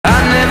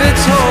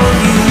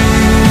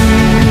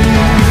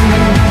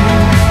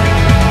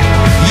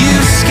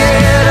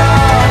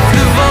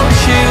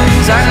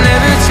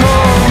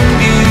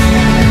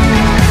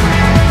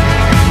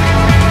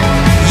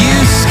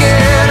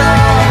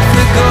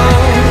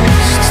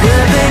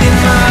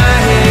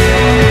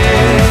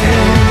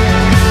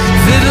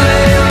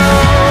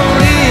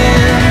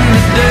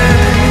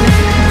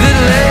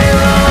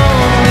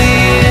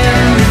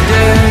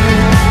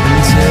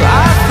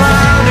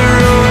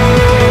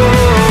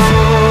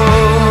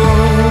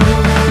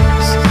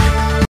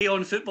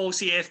Football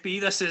CFB.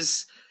 This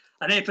is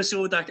an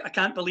episode I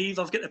can't believe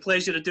I've got the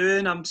pleasure of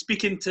doing. I'm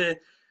speaking to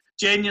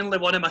genuinely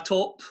one of my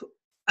top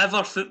ever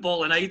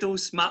footballing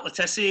idols, Matt Le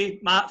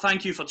Tissier. Matt,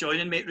 thank you for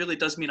joining me. It really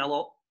does mean a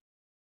lot.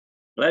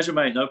 Pleasure,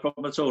 mate. No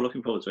problem at all.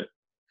 Looking forward to it.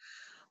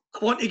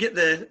 I want to get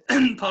the,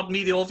 pardon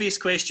me, the obvious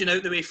question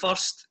out the way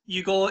first.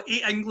 You got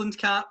 8 England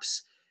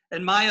caps.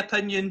 In my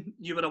opinion,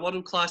 you were a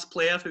world-class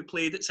player who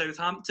played at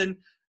Southampton,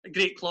 a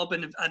great club,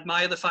 and I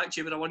admire the fact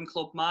you were a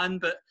one-club man.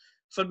 But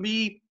for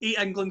me, 8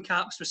 England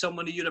caps with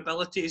someone of your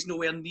ability is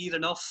nowhere near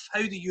enough.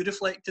 How do you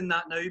reflect on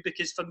that now?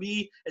 Because for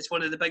me, it's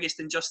one of the biggest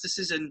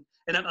injustices in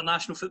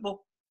international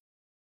football.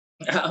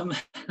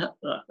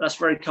 That's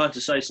very kind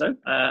to say so.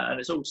 And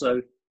it's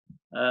also,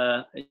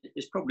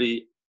 it's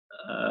probably...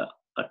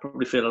 I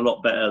probably feel a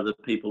lot better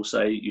that people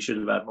say you should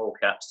have had more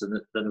caps than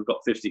have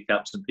got 50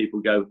 caps, and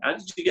people go, how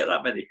did you get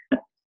that many?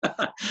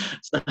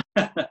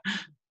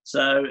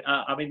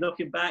 I mean,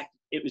 looking back,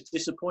 it was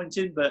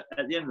disappointing, but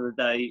at the end of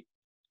the day,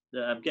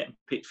 getting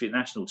picked for your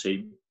national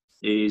team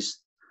is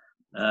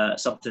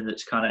something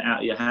that's kind of out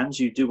of your hands.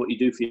 You do what you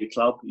do for your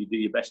club, you do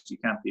your best you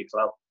can for your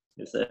club.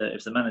 If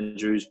the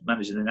manager who's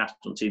managing the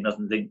national team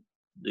doesn't think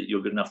that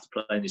you're good enough to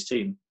play in his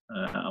team,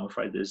 I'm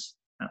afraid there's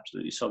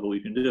absolutely sod all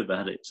you can do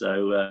about it.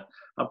 So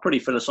I'm pretty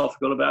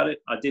philosophical about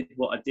it. I did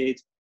what I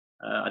did.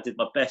 I did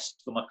my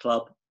best for my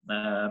club,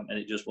 and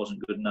it just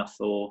wasn't good enough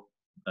for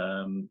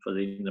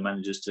the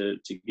managers to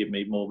give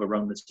me more of a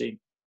run with the team.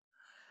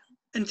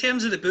 In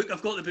terms of the book,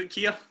 I've got the book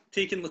here,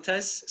 Taking Le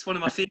Tiss. It's one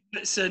of my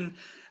favourites, and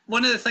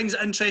one of the things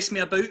that interests me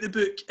about the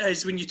book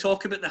is when you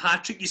talk about the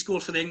hat-trick you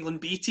scored for the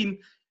England B team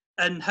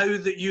and how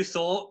that you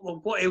thought, well,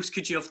 what else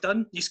could you have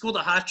done? You scored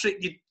a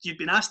hat-trick, you'd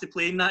been asked to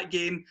play in that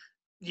game,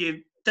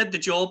 you did the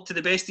job to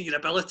the best of your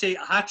ability,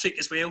 a hat-trick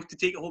as well to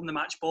take it home the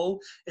match ball.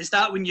 Is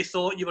that when you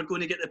thought you were going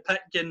to get the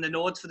pick and the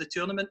nod for the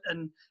tournament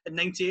in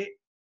 98?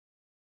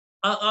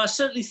 I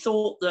certainly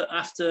thought that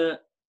after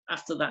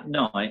that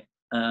night,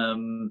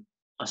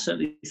 I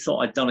certainly thought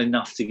I'd done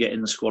enough to get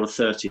in the squad of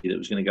 30 that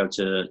was going to go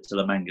to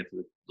La Manga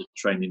for the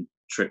training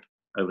trip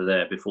over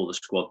there before the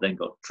squad then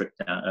got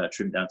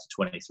trimmed down to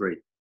 23.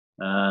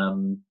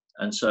 And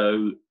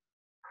so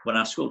when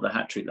I scored the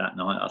hat-trick that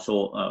night, I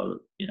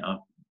thought,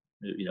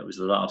 it was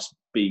the last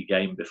B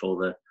game before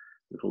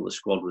the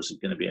squad was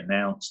going to be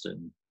announced,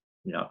 and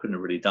I couldn't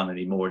have really done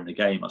any more in the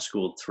game. I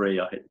scored 3.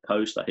 I hit the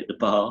post. I hit the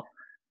bar.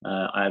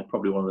 I had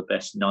probably one of the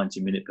best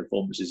 90-minute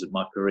performances of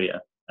my career.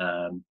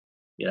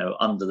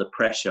 Under the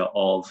pressure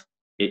of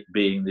it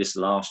being this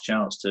last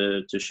chance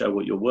to show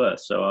what you're worth.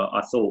 So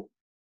I thought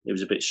it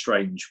was a bit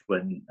strange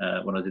when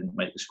I didn't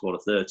make the squad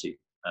of 30.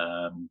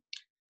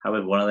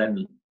 However, when I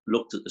then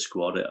looked at the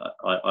squad,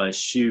 I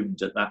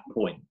assumed at that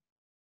point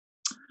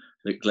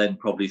that Glenn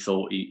probably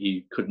thought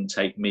he couldn't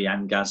take me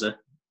and Gazza,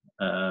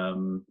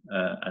 and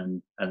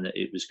that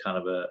it was kind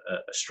of a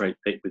straight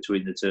pick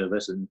between the two of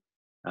us, and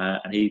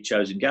he'd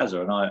chosen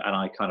Gazza, and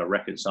I kind of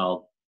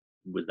reconciled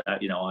with that.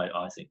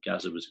 I think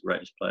Gazza was the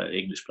greatest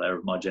English player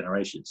of my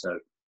generation, so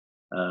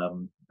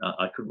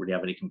I couldn't really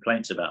have any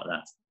complaints about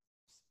that.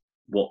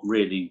 What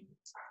really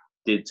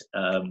did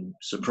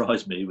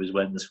surprise me was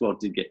when the squad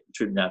did get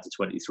trimmed down to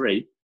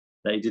 23.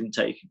 They didn't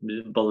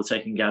bother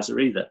taking Gazza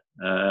either,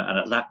 and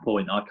at that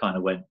point I kind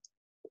of went,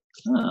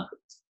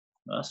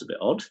 that's a bit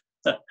odd.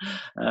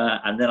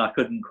 And then I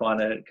couldn't kind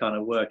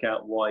of work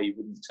out why he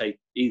wouldn't take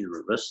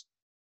either of us.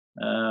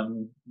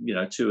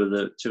 Two of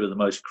the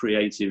most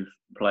creative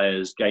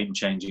players,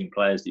 game-changing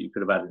players that you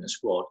could have had in the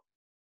squad,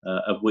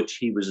 of which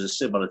he was a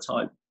similar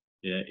type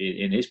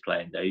in his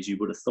playing days. You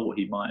would have thought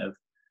he might have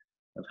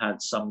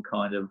had some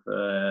kind of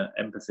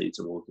empathy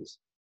towards us.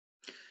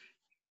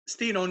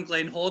 Staying on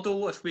Glenn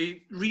Hoddle, if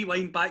we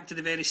rewind back to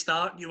the very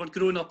start, you were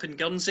growing up in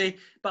Guernsey,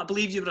 but I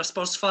believe you were a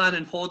Spurs fan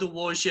and Hoddle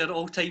was your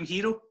all-time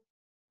hero.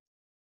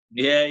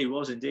 Yeah, he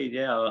was indeed.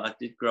 Yeah, I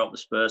did grow up a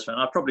Spurs fan.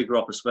 I probably grew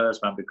up a Spurs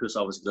fan because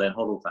I was a Glenn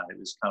Hoddle fan. It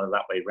was kind of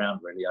that way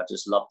round, really. I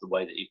just loved the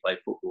way that he played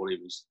football.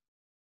 It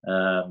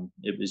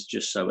was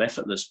just so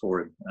effortless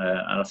for him,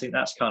 and I think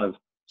that's kind of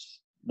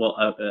what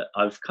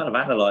I've kind of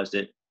analysed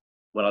it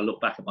when I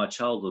look back at my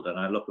childhood and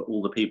I look at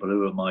all the people who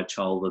were my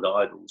childhood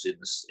idols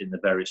in the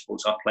various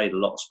sports. I played a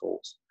lot of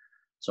sports,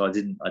 so I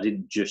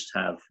didn't just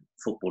have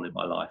football in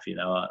my life.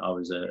 I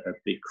was a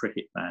big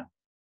cricket fan.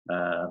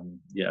 A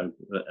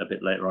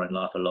bit later on in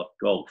life, I loved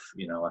golf.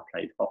 I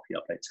played hockey,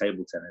 I played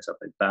table tennis, I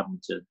played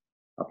badminton,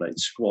 I played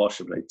squash,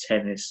 I played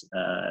tennis.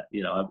 I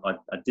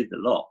did a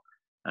lot,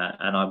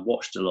 and I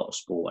watched a lot of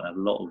sport and had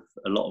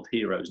a lot of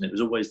heroes, and it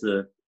was always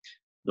the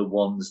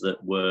ones that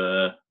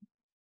were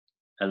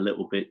a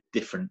little bit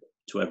different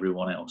to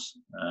everyone else.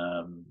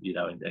 And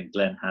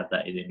Glenn had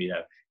that in him.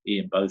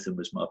 Ian Botham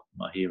was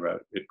my hero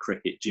at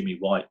cricket. Jimmy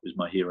White was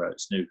my hero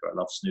at snooker. I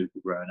loved snooker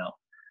growing up.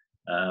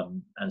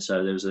 And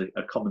so there was a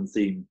common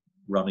theme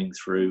running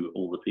through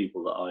all the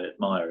people that I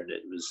admire, and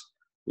it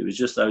was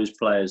just those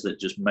players that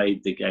just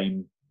made the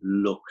game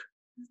look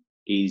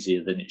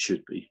easier than it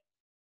should be.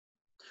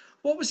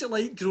 What was it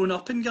like growing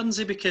up in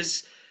Guernsey?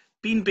 Because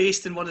being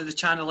based in one of the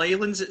Channel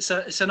Islands,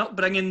 it's an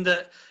upbringing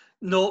that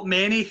not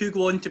many who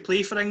go on to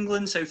play for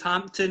England,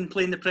 Southampton,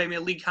 play in the Premier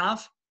League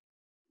have.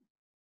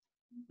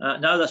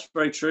 No, that's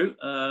very true.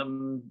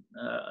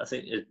 I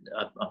think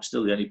I'm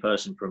still the only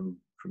person from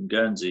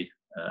Guernsey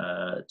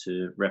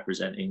to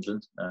represent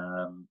England.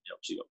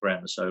 Obviously, got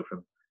Graham Massot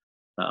from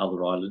that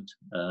other island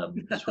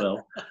as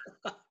well.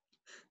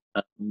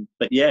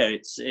 But yeah,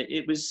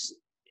 it was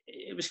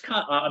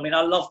kind of, I mean,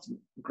 I loved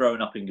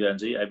growing up in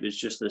Guernsey. It was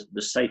just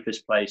the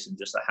safest place and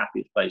just the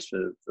happiest place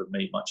for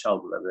me. My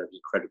childhood, I was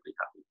incredibly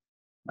happy,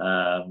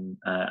 and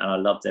I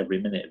loved every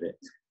minute of it.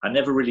 I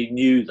never really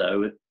knew,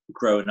 though,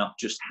 growing up,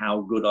 just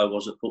how good I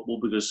was at football,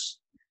 because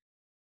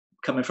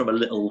coming from a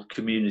little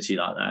community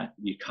like that,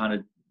 you kind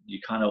of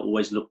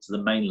always look to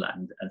the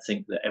mainland and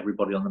think that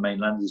everybody on the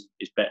mainland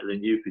is better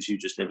than you because you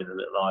just live in a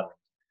little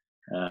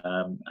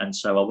island. And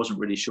so I wasn't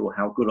really sure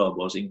how good I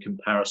was in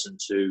comparison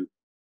to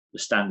the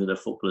standard of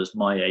footballers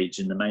my age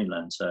in the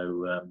mainland.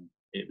 So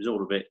it was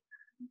all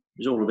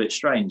a bit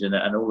strange and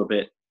all a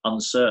bit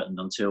uncertain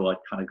until I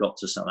kind of got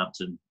to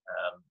Southampton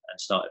and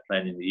started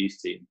playing in the youth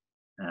team.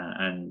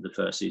 And the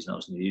first season I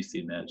was in the youth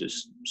team there,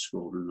 just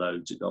scored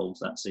loads of goals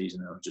that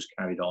season. I just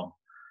carried on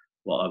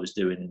what I was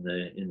doing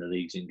in the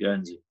leagues in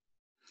Guernsey.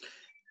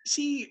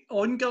 See,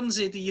 on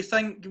Guernsey, do you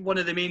think one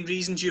of the main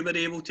reasons you were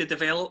able to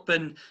develop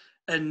and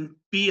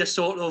be a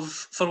sort of,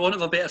 for want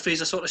of a better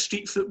phrase, a sort of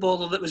street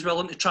footballer that was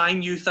willing to try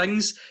new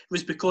things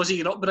was because of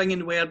your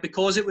upbringing, where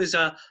because it was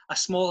a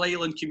small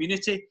island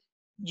community,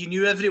 you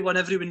knew everyone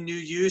knew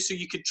you, so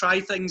you could try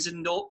things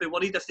and not be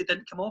worried if they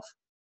didn't come off?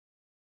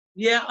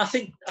 Yeah, I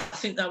think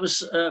that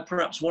was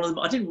perhaps one of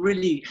them. We didn't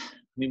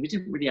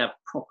really have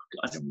proper.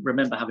 I don't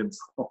remember having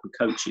proper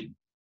coaching,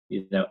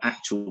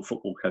 actual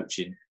football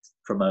coaching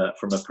from a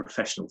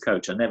professional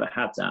coach. I never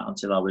had that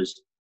until I was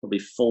probably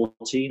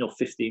 14 or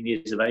 15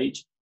 years of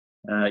age.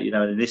 And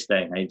in this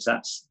day and age,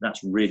 that's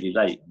really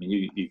late. I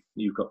mean,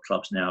 you've got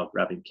clubs now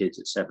grabbing kids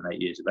at 7,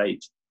 8 years of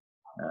age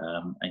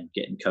and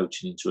getting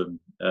coaching into them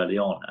early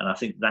on. And I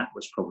think that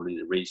was probably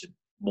the reason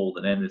more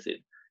than anything,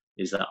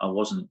 is that I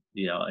wasn't,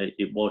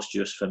 it was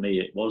just, for me,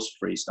 it was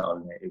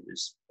freestyling it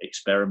was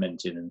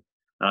experimenting. And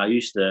I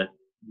used to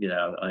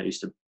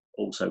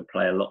also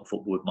play a lot of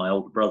football with my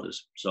older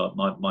brothers. So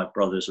my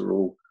brothers are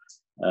all,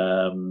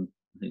 I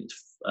think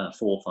it's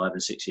 4, 5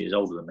 and 6 years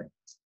older than me.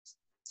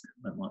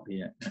 That might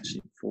be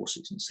actually 4,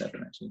 6 and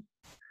 7, actually.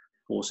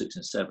 4, 6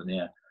 and 7,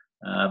 yeah.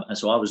 And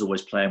so I was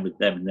always playing with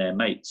them and their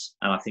mates.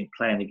 And I think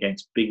playing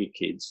against bigger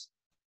kids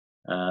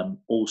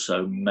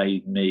also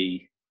made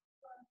me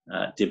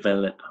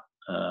develop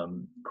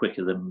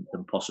quicker than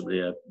possibly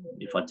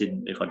if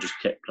I just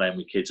kept playing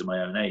with kids of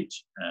my own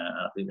age.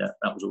 I think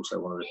that was also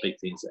one of the big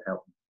things that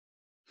helped me.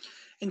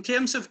 In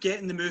terms of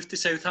getting the move to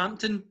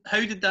Southampton,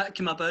 how did that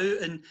come about,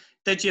 and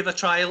did you have a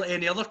trial at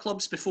any other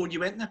clubs before you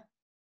went there?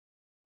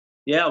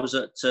 Yeah, I was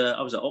at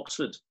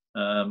Oxford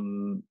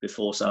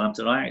before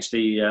Southampton. I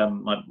actually,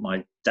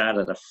 my dad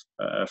had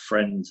a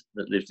friend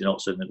that lived in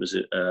Oxford and it was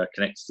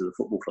connected to the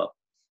football club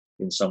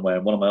in some way.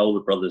 And one of my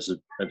older brothers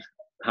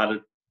had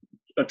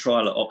a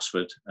trial at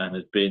Oxford and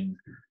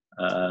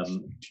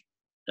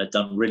had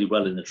done really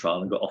well in the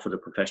trial and got offered a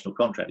professional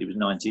contract. He was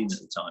 19 at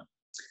the time.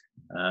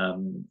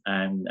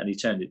 And he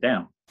turned it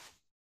down.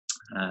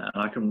 And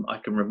I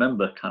can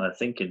remember kind of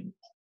thinking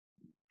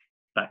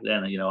back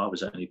then, I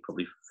was only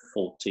probably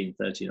 13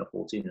 or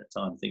 14 at the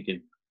time,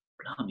 thinking,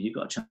 blimey, you've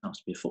got a chance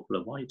to be a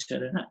footballer. Why are you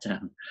turning that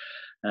down?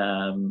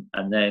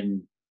 And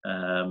then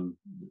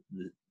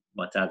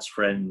my dad's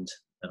friend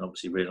and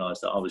obviously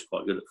realised that I was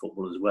quite good at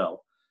football as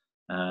well.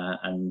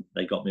 And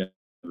they got me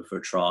over for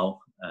a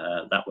trial.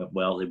 That went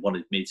well. They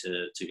wanted me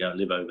to go and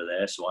live over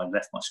there. So I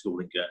left my school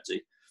in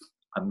Guernsey.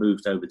 I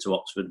moved over to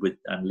Oxford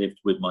and lived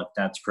with my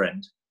dad's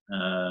friend.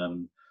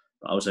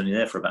 I was only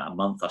there for about a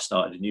month. I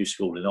started a new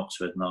school in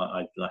Oxford and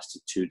I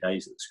lasted 2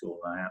 days at the school.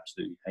 I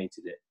absolutely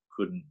hated it.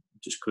 Couldn't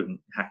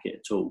hack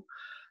it at all.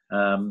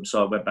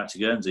 So I went back to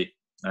Guernsey.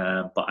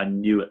 But I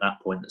knew at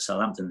that point that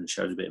Southampton had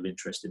showed a bit of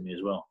interest in me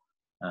as well.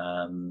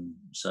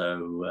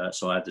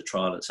 So I had the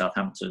trial at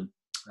Southampton.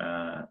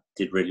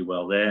 Did really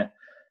well there.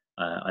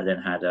 I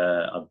then had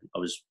I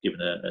was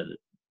given a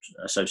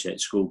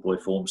associated schoolboy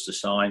forms to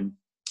sign.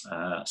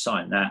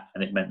 Signed that,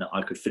 and it meant that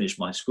I could finish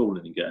my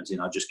schooling in Guernsey,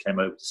 and I just came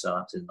over to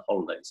Southampton in the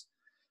holidays,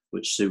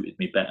 which suited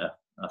me better.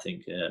 I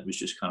think it was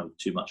just kind of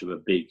too much of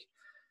a big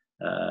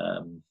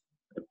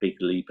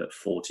leap at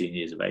 14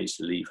 years of age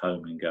to leave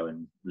home and go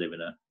and live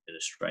in a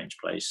strange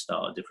place,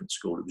 start a different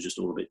school. It was just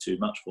all a bit too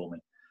much for me,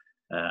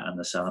 and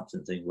the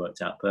Southampton thing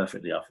worked out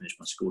perfectly. I finished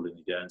my schooling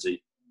in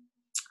Guernsey,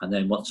 and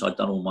then once I'd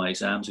done all my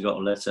exams, I got a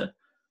letter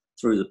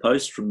through the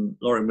post from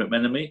Laurie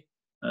McMenemy,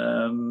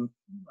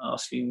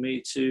 asking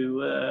me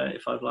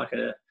if I'd like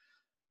to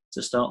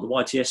start the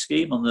YTS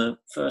scheme on the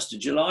 1st of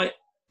July.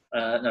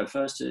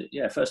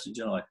 1st of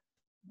July.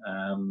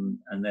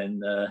 And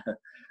then it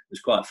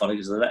was quite funny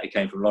because the letter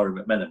came from Laurie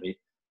McMenemy.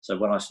 So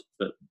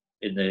but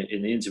in the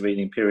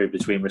intervening period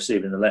between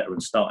receiving the letter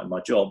and starting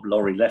my job,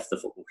 Laurie left the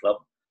football club.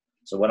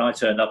 So when I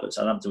turned up at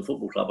Southampton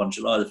Football Club on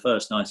July the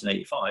 1st,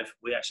 1985,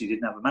 we actually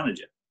didn't have a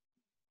manager.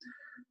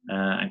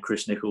 and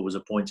Chris Nicholl was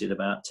appointed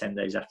about 10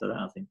 days after that,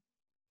 I think.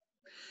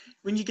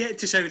 When you get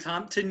to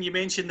Southampton, you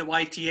mentioned the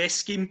YTS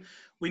scheme.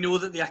 We know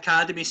that the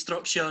academy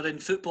structure in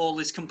football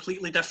is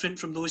completely different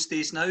from those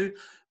days now.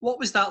 What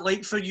was that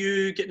like for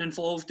you, getting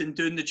involved in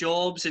doing the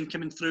jobs and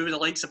coming through with the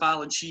likes of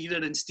Alan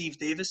Shearer and Steve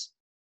Davis?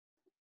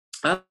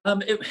 I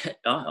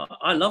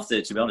loved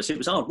it, to be honest. It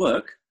was hard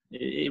work.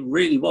 It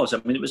really was.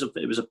 I mean, it was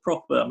a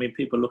proper. I mean,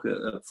 people look at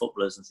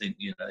footballers and think,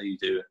 you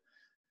do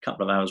a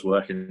couple of hours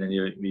work and then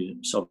you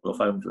sod off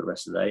home for the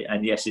rest of the day.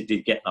 And yes, it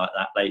did get like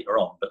that later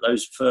on. But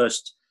those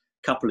first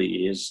couple of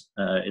years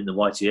in the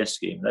YTS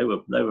scheme, they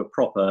were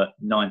proper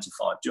 9 to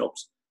 5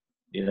 jobs.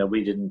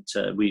 We didn't.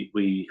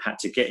 We had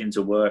to get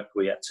into work.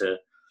 We had to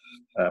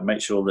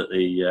make sure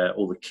that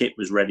all the kit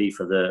was ready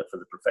for the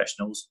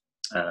professionals.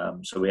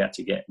 So we had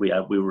to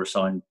we were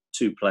assigned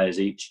 2 players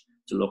each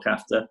to look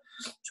after.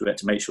 So we had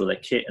to make sure their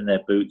kit and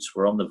their boots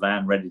were on the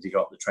van, ready to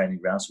go up the training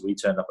ground. So we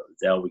turned up at the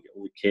Dell, we get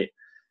all the kit,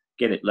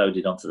 get it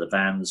loaded onto the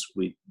vans.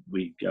 We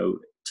go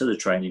to the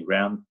training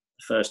ground.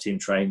 The first team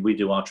train. We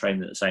do our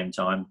training at the same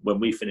time. When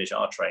we finish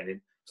our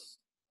training,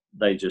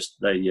 they just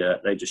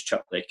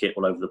chuck their kit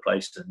all over the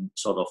place and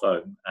sod off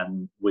home.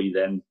 And we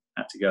then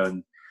had to go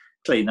and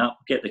clean up,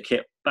 get the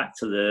kit back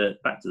to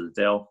the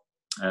Dell,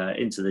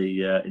 into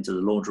the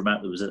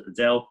laundromat that was at the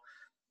Dell,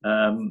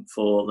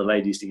 for the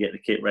ladies to get the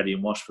kit ready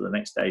and washed for the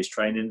next day's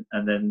training.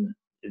 And then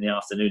in the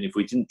afternoon, if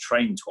we didn't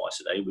train twice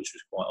a day, which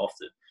was quite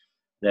often,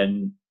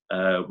 then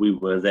we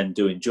were then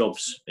doing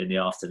jobs in the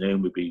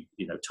afternoon. We'd be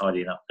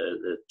tidying up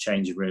the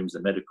changing rooms,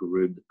 the medical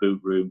room, the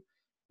boot room,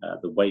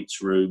 the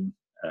weights room,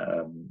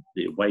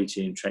 the away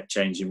team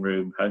changing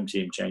room, home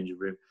team changing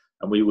room,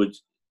 and we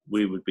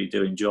would be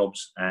doing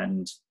jobs,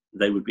 and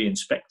they would be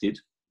inspected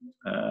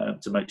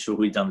to make sure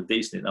we'd done a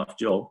decent enough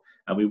job,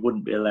 and we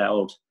wouldn't be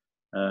allowed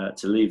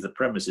to leave the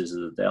premises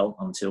of the Dell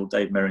until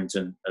Dave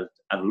Merrington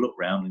had a look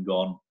round and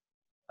gone,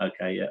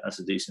 okay, yeah, that's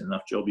a decent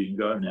enough job, you can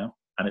go home now.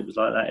 And it was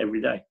like that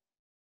every day.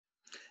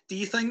 Do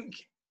you think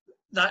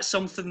that's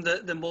something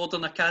that the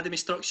modern academy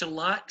structure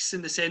lacks,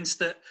 in the sense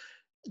that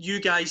you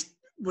guys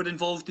were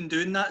involved in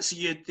doing that, so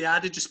you had the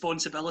added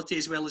responsibility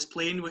as well as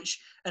playing, which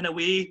in a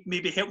way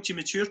maybe helped you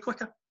mature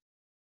quicker?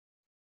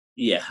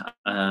 Yeah,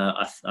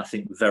 I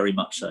think very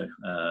much so.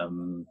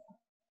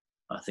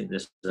 I think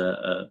there's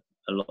a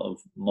lot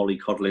of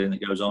mollycoddling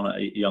that goes on at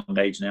a young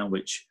age now,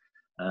 which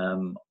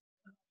I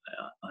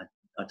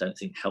don't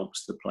think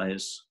helps the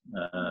players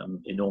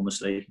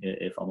enormously,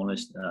 if I'm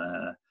honest.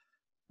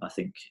 I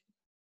think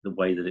the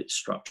way that it's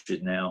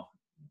structured now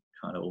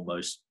kind of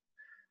almost,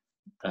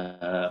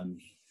 I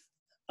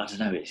don't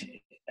know,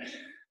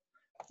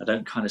 I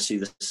don't kind of see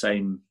the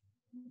same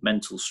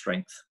mental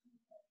strength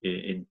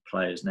in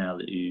players now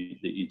that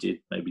you did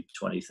maybe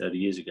 20, 30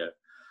 years ago.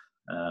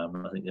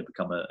 I think they've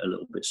become a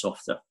little bit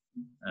softer.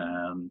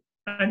 And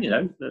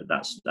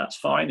that's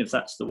fine if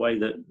that's the way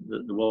that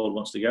the world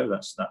wants to go.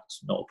 That's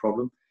not a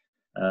problem.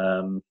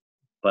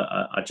 But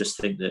I just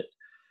think that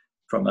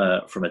from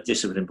a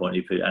discipline point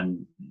of view,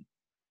 and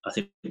I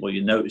think what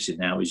you're noticing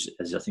now is,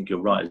 as I think you're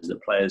right, is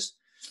that players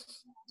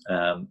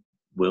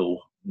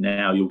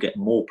you'll get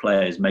more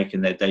players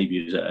making their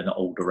debuts at an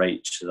older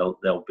age. So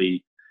they'll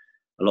be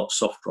a lot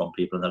softer on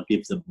people, and they'll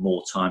give them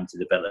more time to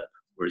develop.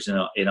 Whereas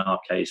in our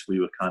case, we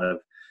were kind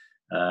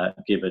of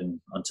given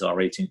until our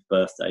 18th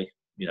birthday,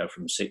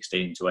 from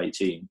 16 to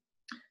 18,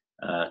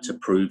 to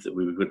prove that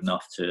we were good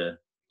enough to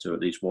at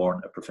least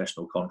warrant a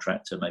professional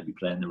contract to maybe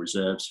play in the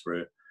reserves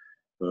for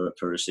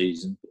a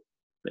season.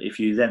 But if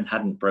you then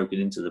hadn't broken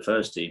into the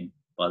first team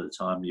by the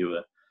time you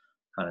were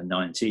kind of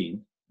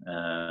 19,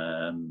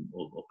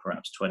 or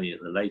perhaps 20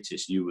 at the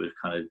latest, you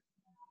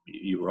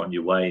were on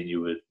your way, and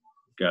you were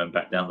going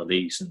back down the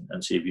leagues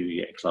and see if you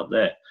could get a club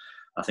there.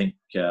 I think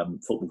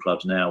football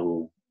clubs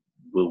now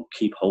will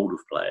keep hold of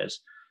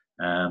players,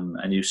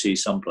 and you see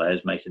some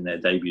players making their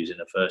debuts in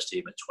the first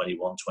team at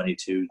 21,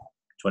 22,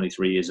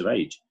 23 years of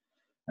age.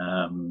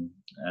 And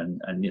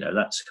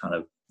that's kind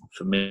of,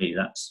 for me,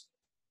 that's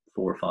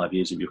 4 or 5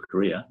 years of your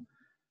career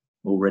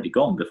already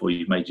gone before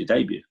you've made your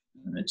debut,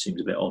 and it seems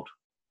a bit odd.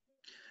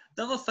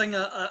 The other thing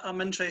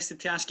I'm interested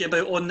to ask you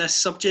about on this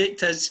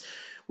subject is,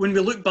 when we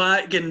look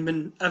back, and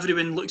when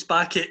everyone looks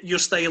back at your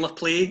style of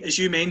play, as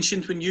you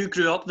mentioned, when you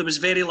grew up, there was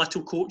very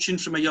little coaching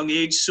from a young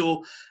age.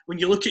 So when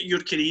you look at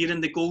your career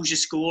and the goals you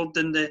scored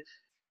and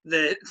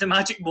the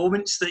magic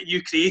moments that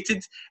you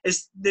created,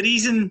 is the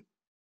reason,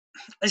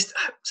 it's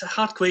a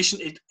hard question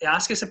to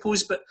ask, I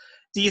suppose, but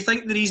do you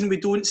think the reason we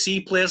don't see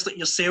players like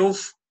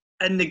yourself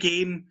in the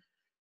game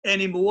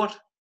anymore,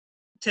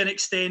 to an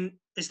extent,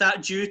 is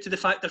that due to the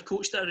fact they're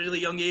coached at a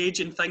really young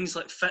age, and things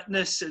like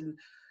fitness and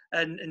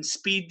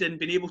speed and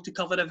being able to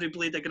cover every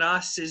blade of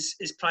grass is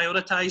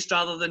prioritised,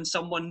 rather than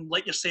someone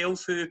like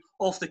yourself who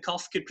off the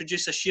cuff could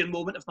produce a sheer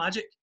moment of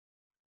magic?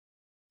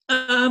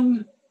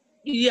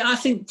 Yeah, I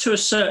think to a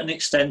certain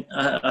extent,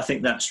 I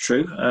think that's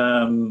true.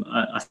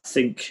 I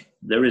think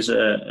there is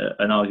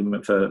an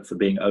argument for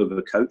being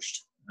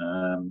overcoached,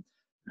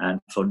 and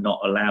for not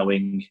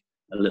allowing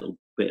a little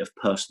bit of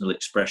personal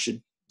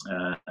expression.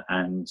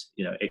 and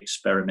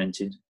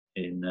experimenting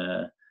in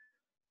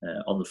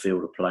on the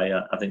field of play.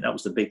 I think that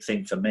was the big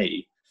thing for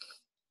me,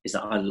 is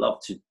that I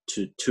love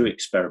to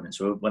experiment.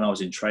 So when I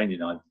was in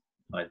training, I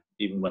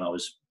even when I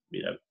was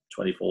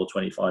 24,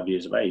 25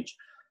 years of age,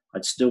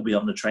 I'd still be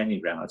on the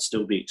training ground. I'd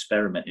still be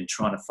experimenting,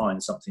 trying to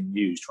find something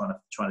new, trying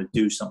to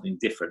do something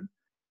different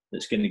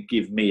that's going to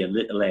give me a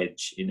little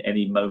edge in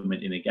any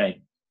moment in a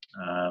game.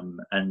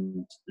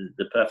 And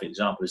the perfect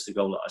example is the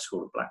goal that I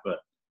scored at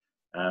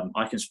Blackburn.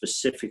 I can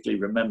specifically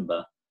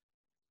remember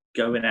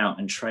going out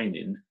and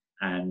training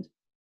and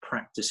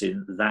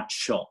practicing that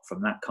shot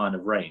from that kind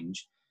of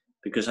range,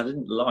 because I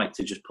didn't like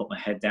to just put my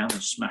head down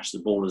and smash the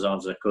ball as hard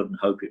as I could and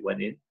hope it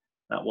went in.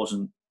 That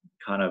wasn't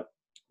kind of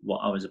what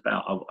I was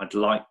about.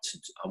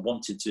 I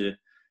wanted to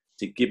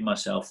give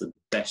myself the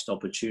best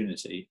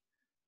opportunity,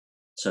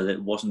 so that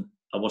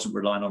I wasn't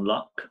relying on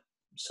luck.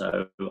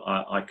 So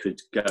I could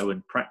go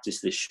and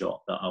practice this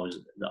shot that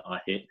I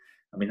hit.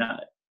 I mean,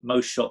 that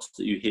most shots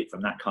that you hit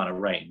from that kind of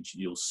range,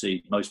 you'll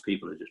see most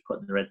people are just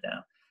putting their head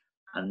down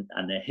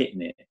and they're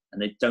hitting it, and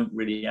they don't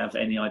really have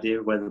any idea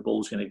of where the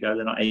ball's going to go.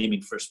 They're not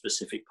aiming for a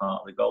specific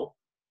part of the goal.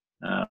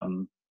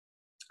 And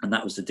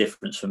that was the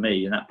difference for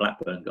me in that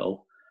Blackburn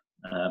goal.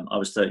 I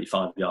was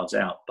 35 yards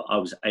out, but I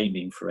was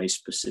aiming for a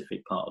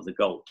specific part of the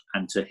goal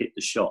and to hit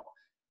the shot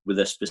with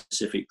a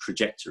specific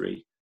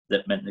trajectory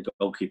that meant the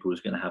goalkeeper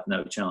was going to have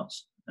no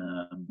chance.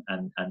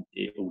 And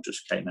it all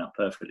just came out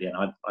perfectly. And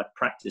I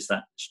practiced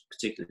that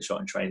particular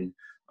shot in training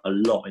a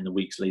lot in the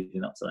weeks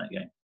leading up to that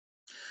game.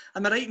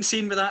 Am I right in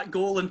saying with that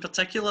goal in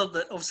particular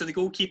that obviously the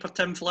goalkeeper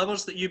Tim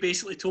Flowers, that you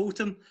basically told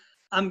him,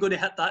 I'm going to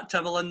hit that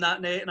tibble in that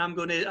net and I'm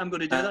going to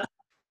do that?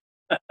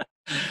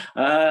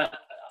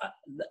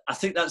 I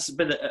think that's a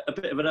bit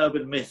of an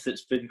urban myth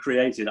that's been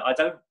created. I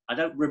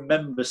don't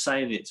remember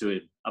saying it to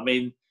him. I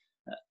mean,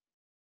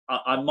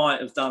 I might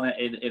have done it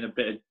in a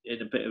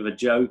bit of a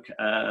joke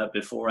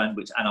beforehand,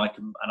 I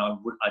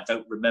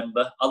don't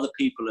remember. Other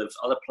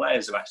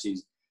players have actually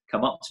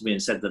come up to me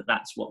and said that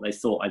that's what they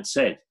thought I'd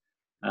said.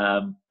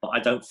 But I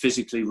don't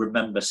physically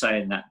remember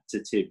saying that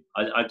to Tim.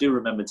 I do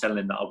remember telling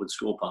him that I would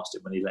score past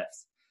him when he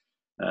left,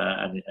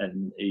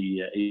 and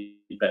he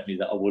bet me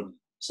that I wouldn't.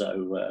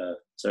 So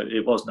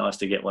it was nice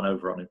to get one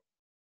over on him.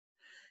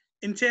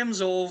 In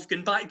terms of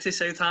going back to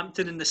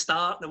Southampton in the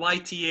start, the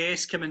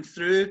YTS coming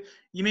through,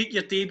 you make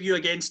your debut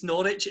against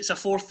Norwich. It's a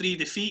 4-3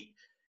 defeat.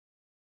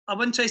 I'm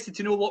interested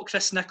to know what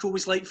Chris Nicholl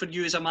was like for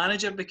you as a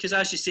manager, because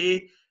as you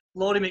say,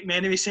 Laurie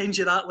McMenemy sends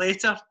you that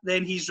letter,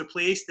 then he's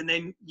replaced, and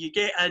then you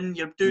get in,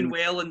 you're doing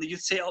well in the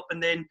youth setup,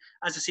 and then,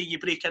 as I say, you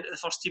break into the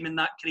first team in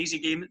that crazy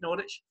game at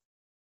Norwich.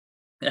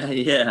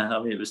 Yeah,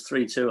 I mean, it was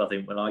 3-2, I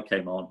think, when I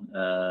came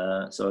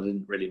on, so I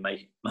didn't really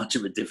make much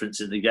of a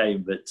difference in the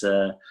game. But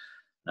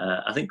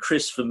I think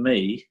Chris, for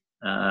me,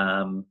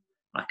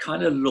 I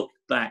kind of looked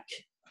back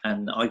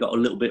and I got a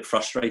little bit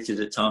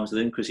frustrated at times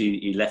with him, because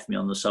he left me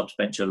on the subs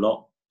bench a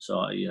lot. So,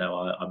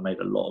 I made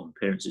a lot of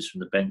appearances from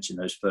the bench in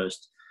those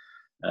first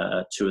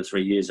 2 or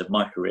 3 years of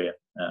my career,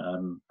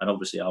 and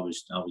obviously I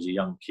was a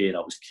young kid. I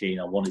was keen.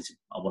 I wanted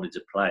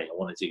to play. I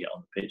wanted to get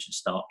on the pitch and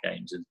start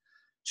games and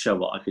show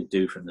what I could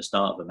do from the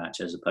start of the match,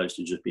 as opposed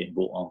to just being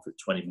brought on for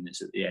 20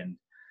 minutes at the end.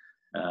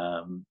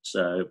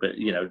 But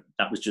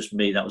that was just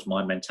me. That was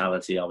my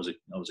mentality. I was a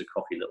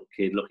cocky little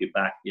kid. Looking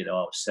back, I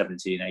was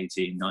 17,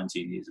 18,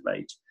 19 years of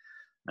age,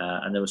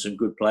 and there were some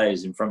good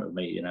players in front of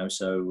me.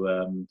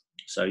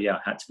 So yeah, I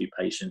had to be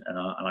patient, and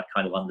I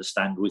kind of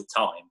understand with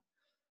time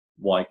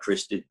why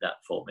Chris did that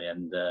for me.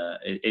 And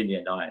in the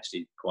end, I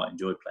actually quite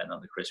enjoyed playing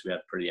under Chris. We had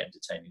a pretty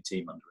entertaining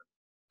team under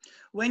him.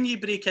 When you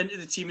break into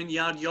the team and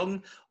you are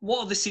young, what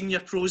are the senior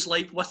pros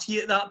like with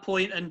you at that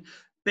point? And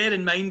bear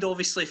in mind,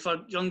 obviously,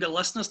 for younger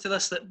listeners to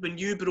this, that when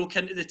you broke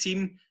into the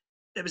team,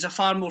 it was a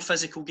far more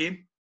physical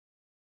game.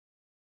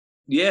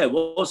 Yeah, it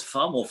was a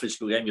far more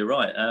physical game. You're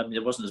right.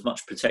 There wasn't as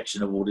much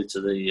protection awarded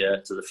to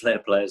the flair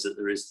players that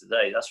there is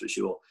today. That's for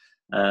sure.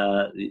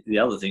 The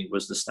other thing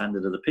was the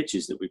standard of the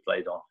pitches that we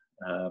played on.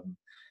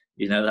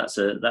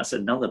 That's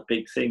another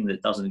big thing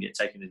that doesn't get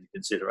taken into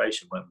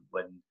consideration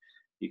when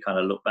you kind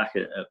of look back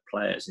at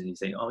players and you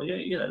think, oh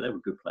yeah, they were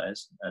good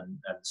players and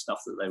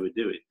stuff that they were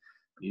doing.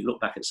 You look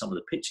back at some of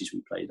the pitches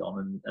we played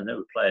on, and there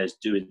were players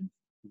doing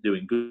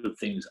good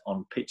things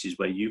on pitches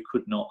where you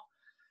could not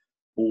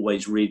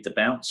always read the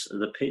bounce of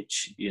the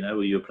pitch.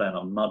 Where you were playing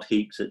on mud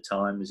heaps at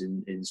times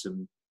in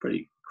some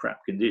pretty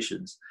crap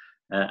conditions,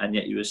 and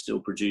yet you were still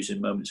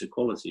producing moments of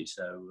quality.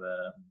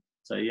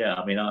 So yeah,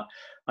 I mean,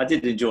 I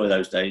did enjoy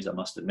those days, I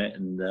must admit,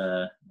 and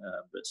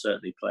but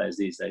certainly players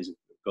these days have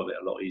got it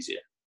a lot easier.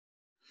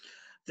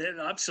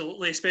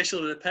 Absolutely,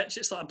 especially with the pitch.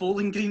 It's like a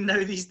bowling green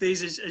now these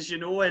days, as you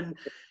know. And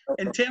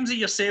in terms of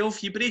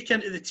yourself, you break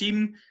into the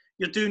team,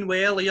 you're doing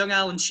well. A young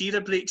Alan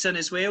Shearer breaks in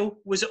as well.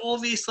 Was it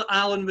obvious that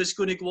Alan was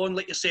going to go on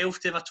like yourself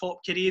to have a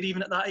top career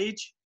even at that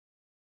age?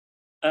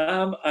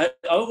 I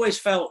always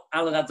felt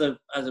Alan had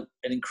an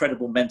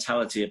incredible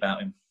mentality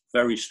about him.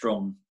 Very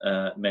strong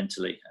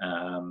mentally,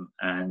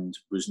 and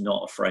was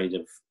not afraid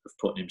of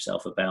putting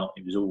himself about.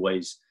 He was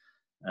always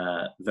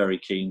very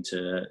keen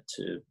to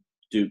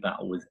do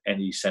battle with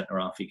any centre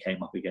half he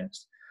came up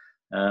against.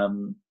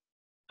 And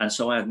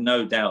so I had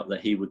no doubt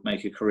that he would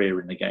make a career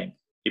in the game.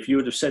 If you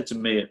would have said to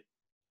me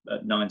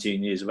at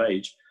 19 years of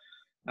age,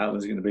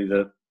 Alan's going to be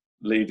the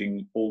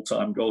leading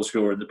all-time goal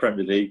scorer in the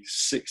Premier League,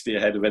 60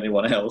 ahead of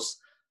anyone else,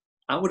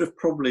 I would have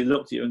probably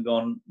looked at you and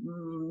gone,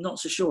 not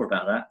so sure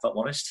about that, if I'm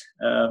honest.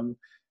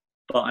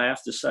 But I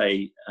have to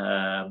say,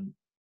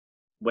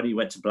 when he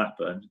went to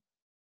Blackburn,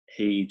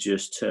 he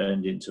just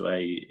turned into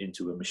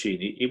a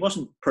machine. He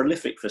wasn't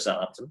prolific for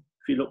Southampton.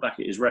 If you look back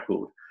at his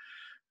record,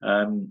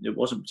 it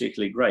wasn't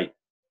particularly great.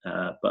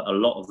 But a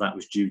lot of that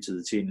was due to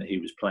the team that he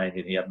was playing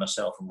in. He had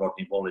myself and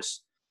Rodney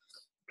Wallace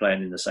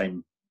playing in the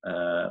same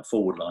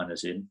forward line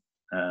as him.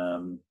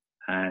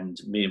 And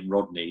me and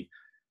Rodney,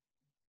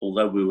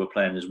 although we were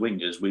playing as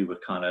wingers, we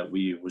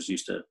was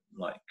used to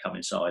like come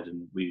inside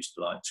and we used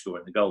to like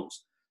scoring the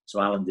goals. So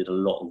Alan did a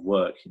lot of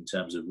work in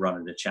terms of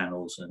running the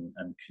channels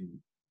and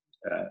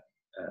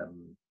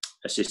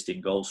assisting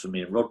goals for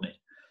me and Rodney.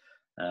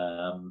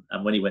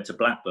 And when he went to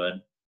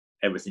Blackburn,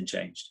 everything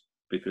changed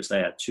because they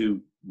had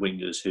two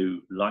wingers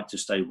who liked to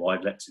stay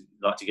wide, like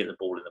to get the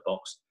ball in the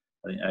box.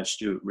 I think they had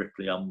Stuart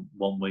Ripley on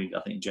one wing.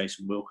 I think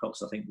Jason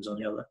Wilcox, was on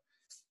the other.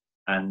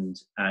 And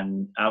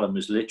Alan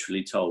was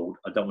literally told,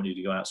 I don't want you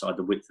to go outside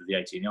the width of the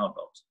 18-yard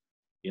box.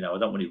 I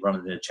don't want you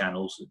running the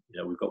channels.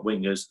 We've got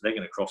wingers. They're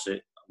going to cross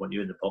it. I want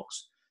you in the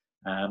box.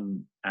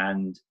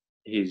 And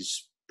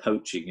his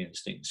poaching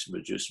instincts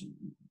were just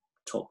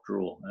top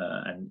draw.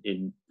 And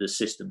in the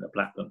system that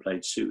Blackburn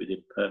played suited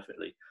him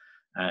perfectly.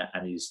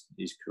 And his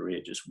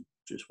career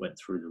just went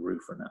through the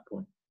roof from that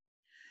point.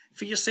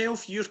 For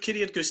yourself, your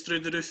career goes through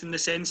the roof in the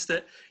sense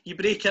that you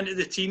break into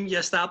the team, you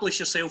establish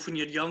yourself when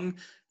you're young,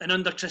 and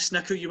under Chris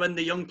Nicholl, you win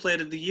the Young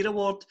Player of the Year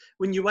award.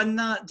 When you win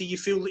that, do you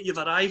feel that you've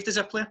arrived as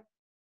a player?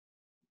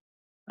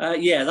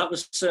 Yeah, that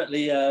was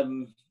certainly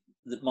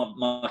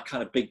my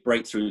kind of big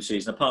breakthrough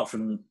season. Apart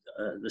from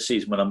the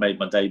season when I made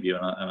my debut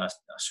and I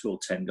scored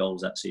 10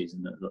 goals that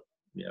season,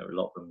 a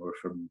lot of them were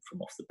from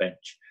off the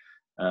bench.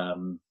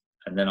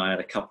 And then I had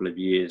a couple of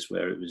years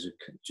where it was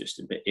just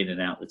a bit in and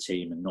out of the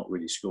team and not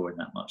really scoring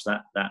that much.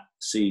 That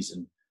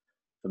season,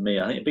 for me,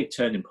 I think a big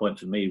turning point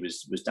for me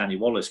was Danny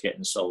Wallace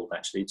getting sold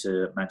actually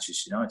to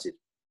Manchester United,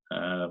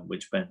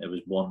 which meant there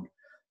was one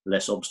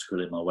less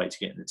obstacle in my way to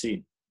get in the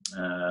team.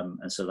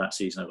 And so that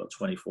season I got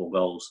 24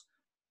 goals.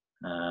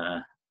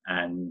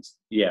 And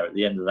yeah, at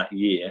the end of that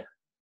year,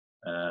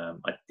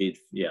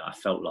 I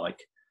felt like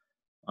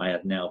I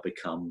had now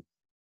become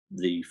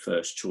the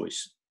first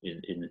choice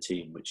in the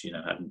team, which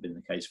hadn't been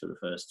the case for the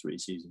first 3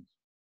 seasons.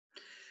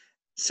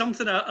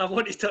 Something I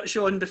want to touch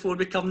on before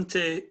we come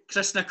to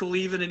Chris Nicholl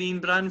leaving and Ian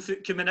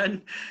Branfoot coming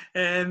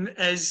in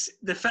is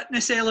the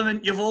fitness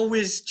element. You've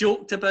always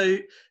joked about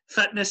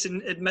fitness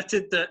and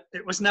admitted that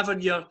it was never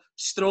your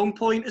strong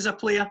point as a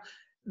player.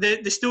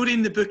 The story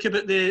in the book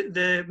about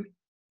the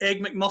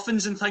Egg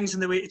McMuffins and things on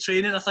the way to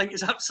training, I think,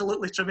 is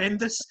absolutely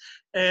tremendous.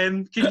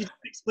 Can you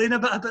explain a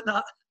bit about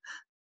that?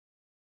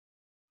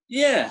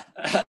 Yeah,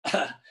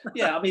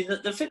 yeah. I mean,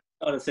 the fitness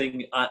kind of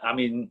thing.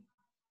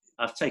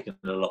 I've taken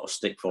a lot of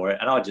stick for it,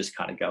 and I just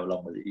kind of go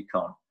along with it. You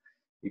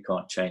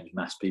can't change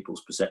mass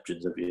people's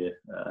perceptions of you.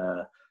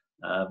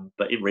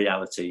 But in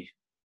reality,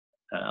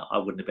 I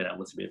wouldn't have been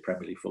able to be a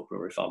Premier League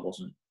footballer if I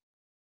wasn't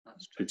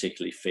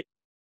particularly fit.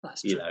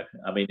 That's true.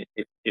 I mean,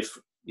 if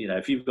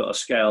you've got a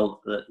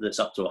scale that's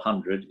up to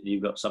 100,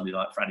 you've got somebody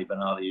like Franny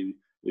Bernardi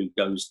who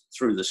goes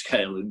through the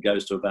scale and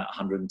goes to about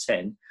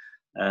 110.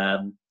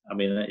 I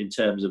mean, in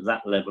terms of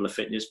that level of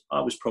fitness,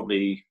 I was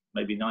probably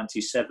maybe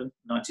 96,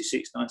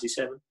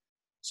 97.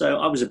 So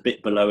I was a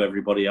bit below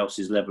everybody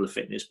else's level of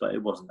fitness, but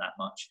it wasn't that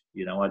much.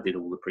 I did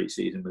all the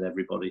pre-season with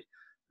everybody.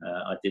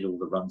 I did all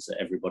the runs that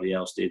everybody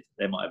else did.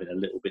 They might have been a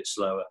little bit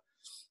slower.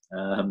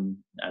 And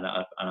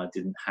I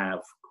didn't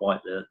have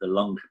quite the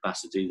lung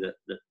capacity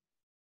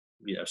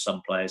that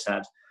some players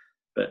had.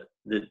 But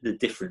the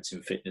difference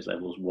in fitness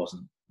levels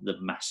wasn't the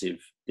massive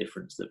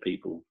difference that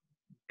people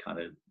kind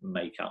of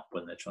make up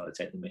when they're trying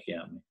to take the mickey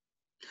out of me.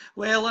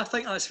 Well, I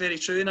think that's very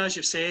true, and as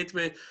you've said,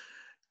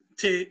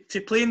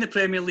 to play in the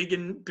Premier League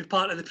and be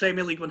part of the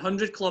Premier League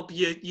 100 club,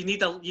 you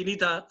need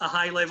a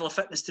high level of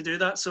fitness to do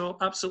that. So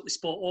absolutely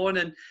spot on.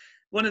 And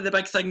one of the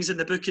big things in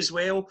the book as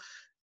well,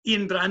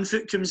 Ian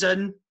Branfoot comes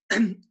in,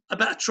 a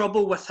bit of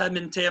trouble with him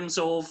in terms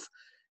of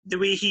the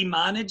way he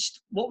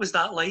managed. What was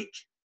that like?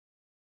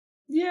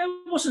 Yeah,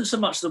 it wasn't so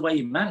much the way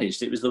he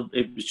managed. It was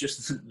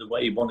just the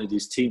way he wanted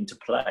his team to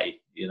play.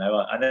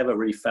 I never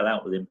really fell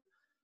out with him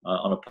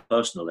on a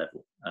personal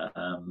level.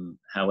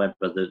 However,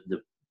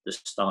 the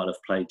style of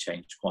play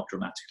changed quite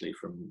dramatically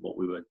from what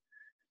we were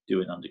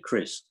doing under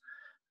Chris,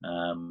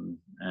 and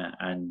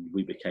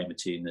we became a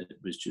team that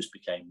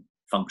became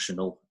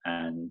functional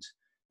and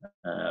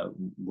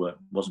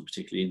wasn't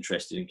particularly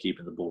interested in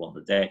keeping the ball on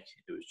the deck.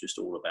 It was just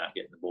all about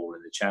getting the ball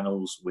in the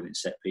channels, winning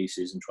set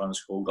pieces, and trying to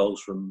score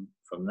goals from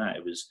that.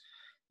 It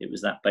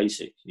was that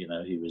basic. He was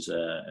I think he was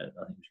a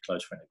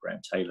close friend of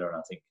Graham Taylor, and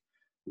I think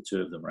the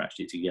two of them were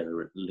actually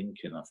together at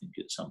Lincoln, I think,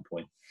 at some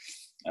point.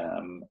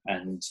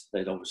 And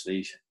they'd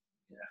obviously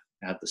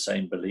had the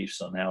same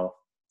beliefs on how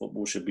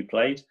football should be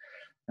played.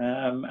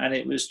 And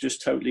it was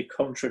just totally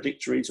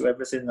contradictory to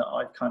everything that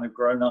I'd kind of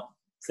grown up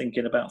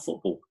thinking about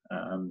football.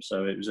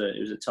 So it was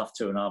a tough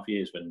 2.5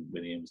 years when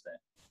Ian was there.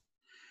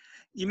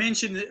 You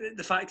mentioned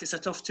the fact it's a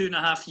tough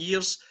 2.5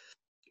 years.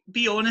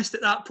 Be honest,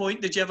 at that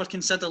point, did you ever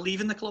consider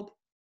leaving the club?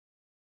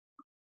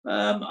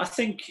 I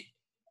think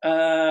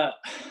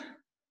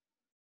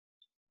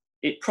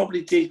it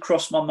probably did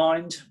cross my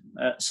mind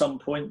at some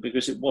point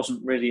because it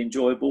wasn't really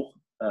enjoyable.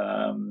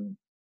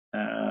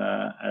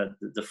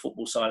 The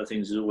football side of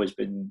things has always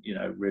been,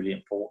 really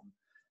important.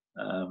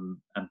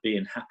 And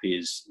being happy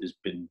has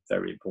been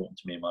very important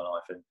to me in my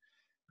life. And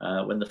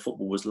when the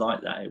football was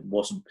like that, it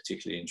wasn't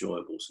particularly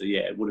enjoyable. So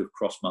yeah, it would have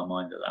crossed my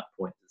mind at that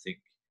point to think,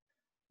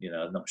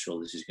 I'm not sure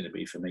this is going to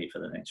be for me for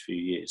the next few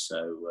years.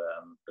 So,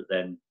 but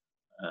then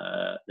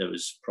there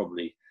was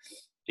probably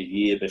a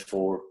year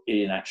before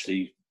Ian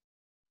actually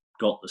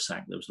got the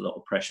sack. There was a lot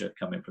of pressure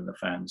coming from the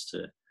fans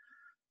to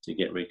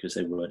get rid because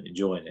they weren't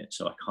enjoying it.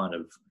 So I kind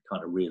of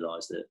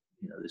realised that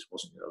this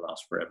wasn't going to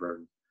last forever,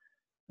 and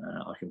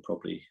I can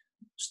probably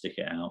stick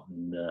it out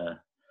and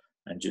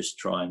just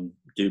try and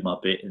do my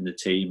bit in the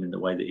team in the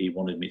way that he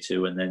wanted me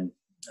to, and then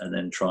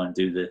try and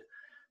do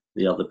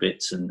the other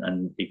bits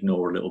and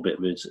ignore a little bit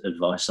of his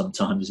advice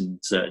sometimes in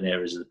certain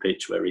areas of the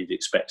pitch where he'd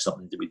expect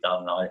something to be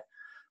done and I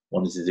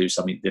wanted to do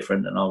something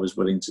different, and I was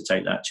willing to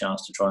take that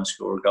chance to try and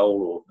score a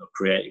goal or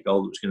create a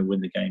goal that was going to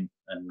win the game,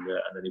 and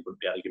then he wouldn't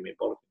be able to give me a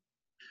bollocking.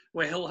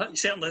 Well, you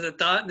certainly did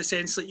that in the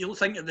sense that you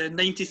think of the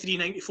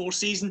 93-94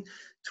 season,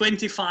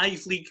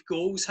 25 league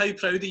goals. How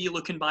proud are you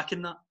looking back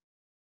in that?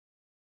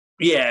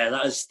 Yeah,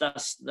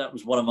 that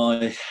was one of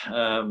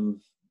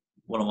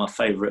my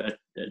favourite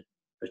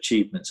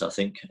achievements. I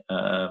think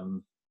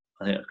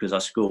because I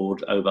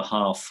scored over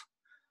half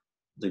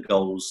the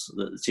goals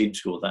that the team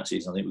scored that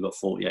season. I think we got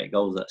 48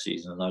 goals that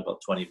season, and I got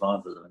 25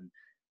 of them.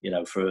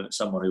 And for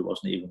someone who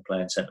wasn't even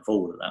playing centre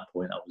forward at that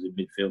point, I was in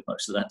midfield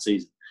most of that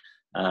season.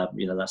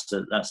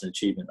 That's an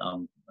achievement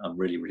that I'm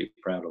really, really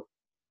proud of.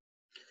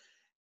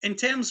 In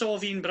terms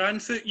of Ian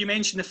Branfoot, you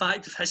mentioned the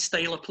fact of his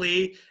style of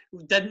play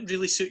didn't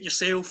really suit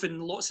yourself,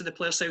 and lots of the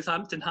players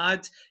Southampton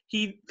had.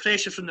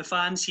 Pressure from the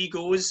fans, he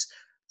goes.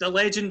 The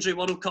legendary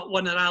World Cup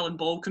winner Alan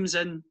Ball comes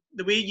in.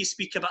 The way you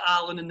speak about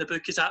Alan in the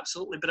book is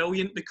absolutely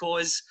brilliant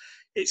because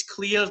it's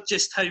clear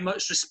just how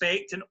much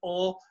respect and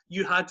awe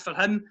you had for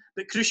him,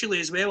 but crucially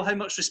as well, how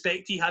much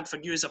respect he had for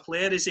you as a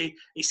player, as he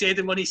said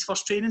in one of his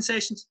first training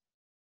sessions.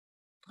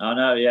 I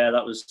know, yeah,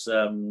 that was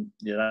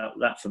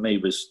that for me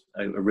was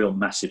a real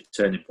massive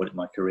turning point in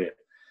my career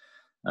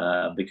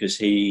because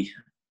he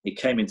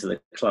came into the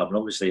club, and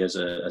obviously as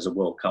a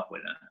World Cup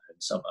winner, and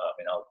I'm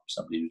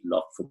somebody who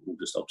loved football,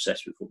 just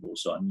obsessed with football,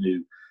 so I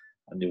knew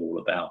all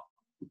about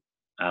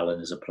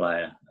Alan as a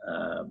player,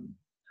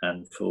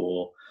 and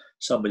for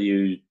somebody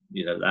who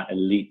that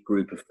elite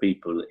group of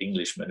people,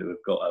 Englishmen who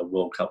have got a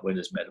World Cup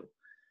winners medal,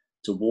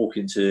 to walk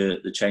into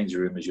the changing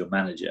room as your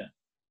manager.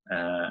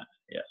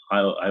 I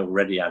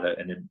already had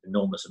an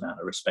enormous amount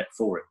of respect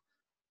for him.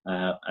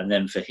 And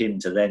then for him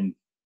to then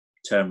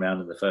turn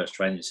around in the first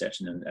training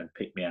session and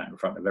pick me out in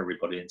front of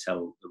everybody and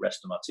tell the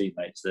rest of my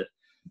teammates that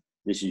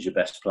this is your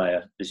best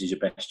player, this is your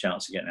best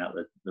chance of getting out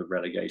of the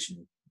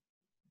relegation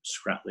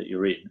scrap that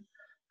you're in.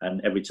 And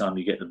every time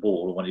you get the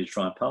ball, I want you to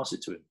try and pass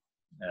it to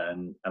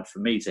him. And for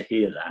me to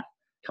hear that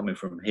coming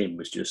from him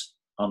was just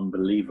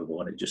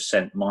unbelievable. And it just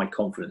sent my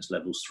confidence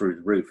levels through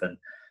the roof. And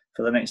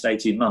for the next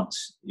 18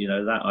 months,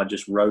 that I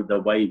just rode the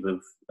wave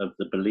of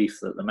the belief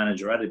that the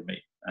manager had in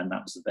me. And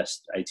that was the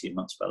best 18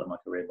 month spell of my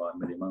career by a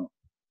million miles.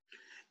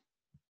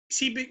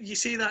 See, but you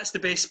say that's the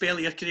best spell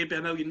of your career by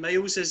a million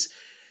miles. Is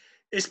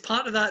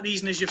part of that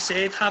reason, as you've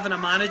said, having a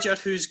manager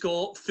who's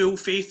got full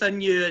faith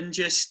in you and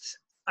just,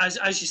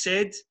 as you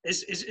said,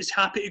 is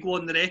happy to go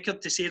on the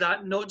record to say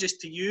that, not just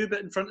to you,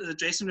 but in front of the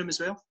dressing room as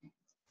well?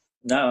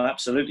 No,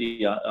 absolutely,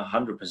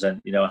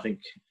 100%. I think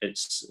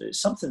it's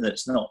something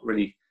that's not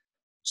really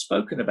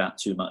spoken about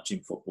too much in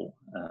football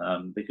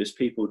because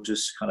people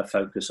just kind of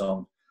focus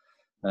on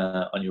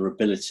your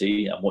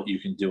ability and what you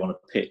can do on a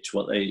pitch.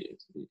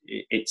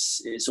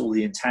 It's all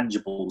the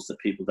intangibles that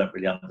people don't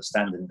really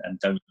understand and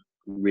don't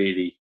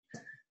really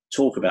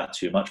talk about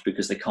too much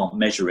because they can't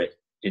measure it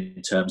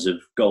in terms of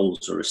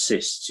goals or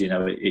assists.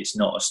 It's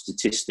not a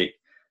statistic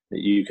that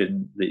you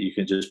can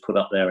just put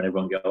up there and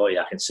everyone go, oh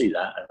yeah, I can see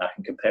that and I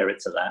can compare it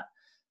to that.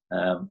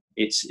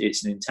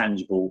 It's an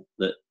intangible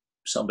that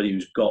somebody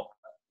who's got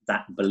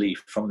that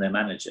belief from their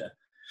manager,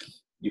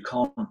 you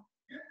can't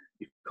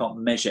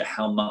measure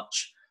how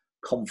much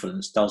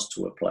confidence does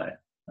to a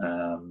player,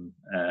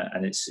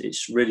 and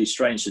it's really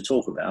strange to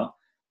talk about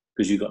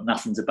because you've got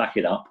nothing to back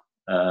it up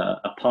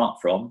apart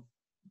from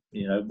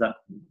that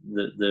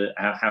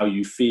how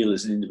you feel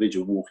as an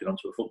individual walking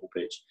onto a football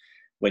pitch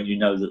when you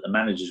know that the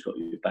manager's got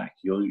your back.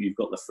 You've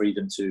got the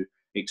freedom to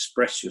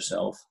express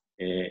yourself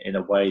in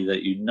a way that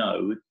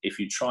if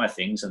you try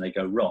things and they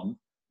go wrong,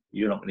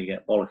 you're not going to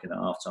get bollocking at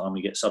half time.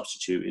 You get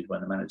substituted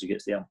when the manager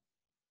gets the ump.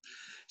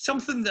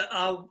 Something that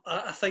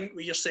I think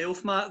with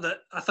yourself, Matt, that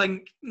I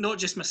think not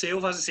just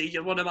myself, as I say,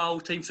 you're one of my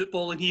all-time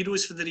footballing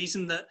heroes for the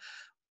reason that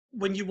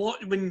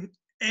when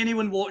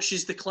anyone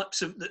watches the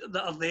clips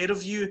that are there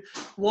of you,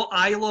 what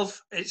I love,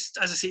 it's,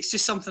 as I say, it's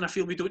just something I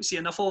feel we don't see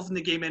enough of in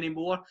the game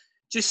anymore.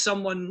 Just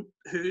someone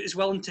who is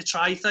willing to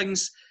try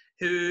things,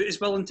 who is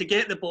willing to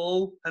get the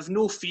ball, have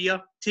no fear,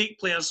 take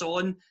players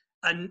on,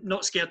 and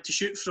not scared to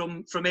shoot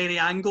from any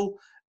angle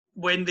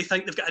when they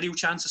think they've got a real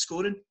chance of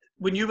scoring.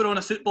 When you were on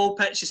a football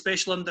pitch,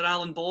 especially under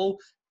Alan Ball,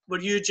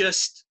 did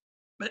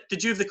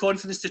you have the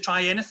confidence to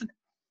try anything?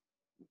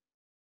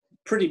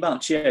 Pretty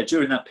much, yeah.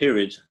 During that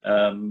period,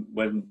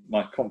 when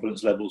my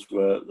confidence levels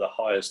were the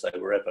highest they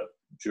were ever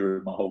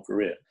during my whole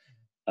career,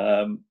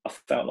 I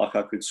felt like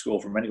I could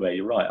score from anywhere.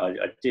 You're right,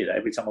 I did.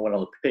 Every time I went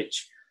on the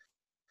pitch,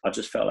 I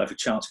just felt like if a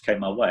chance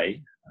came my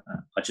way,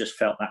 I just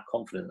felt that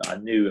confident that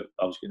I knew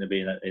I was going to be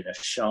in a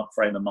sharp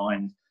frame of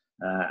mind,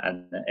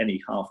 and any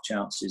half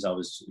chances I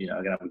was,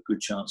 going to have a good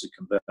chance of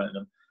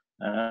converting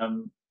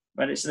them.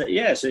 But it's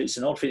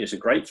an odd feeling. It's a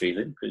great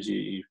feeling because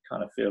you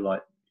kind of feel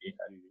like you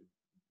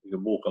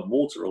can walk on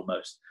water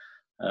almost,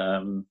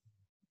 and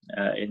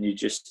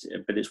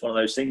but it's one of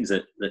those things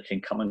that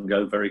can come and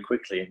go very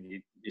quickly,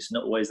 and it's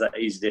not always that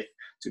easy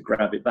to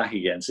grab it back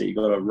again. So you've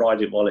got to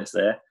ride it while it's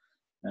there.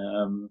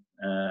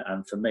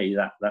 And for me,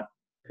 that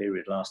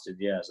period lasted,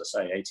 as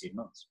I say, 18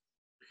 months.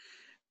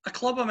 A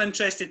club I'm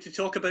interested to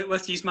talk about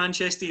with you is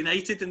Manchester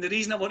United, and the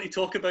reason I want to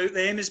talk about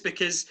them is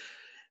because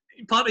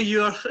part of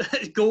your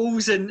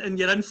goals and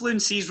your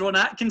influence sees Ron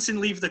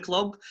Atkinson leave the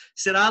club.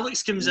 Sir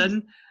Alex comes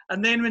in,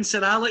 and then when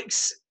Sir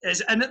Alex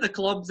is in at the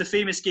club, the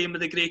famous game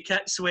of the grey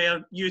kits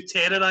where you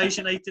terrorised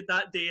United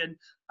that day, and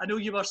I know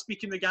you were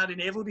speaking with Gary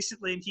Neville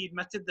recently, and he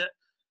admitted that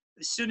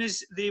as soon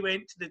as they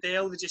went to the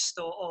Dell, they just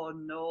thought, oh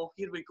no,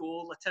 here we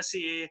go, Le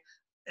Tissier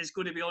is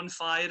going to be on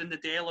fire and the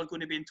Dell are going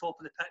to be on top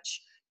of the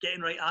pitch,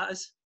 getting right at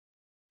us.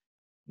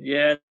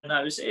 Yeah,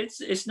 no,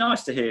 it's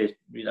nice to hear,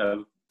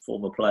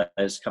 former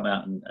players come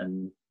out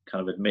and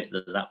kind of admit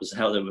that was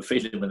how they were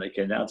feeling when they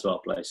came down to our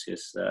place.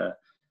 Because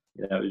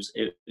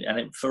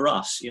for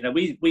us,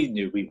 we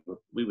knew we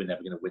were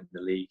never going to win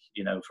the league.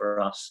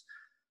 For us,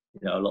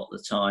 a lot of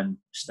the time,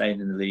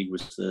 staying in the league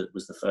was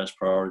the first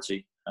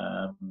priority.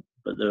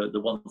 But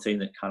the one thing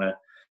that kind of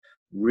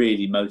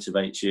really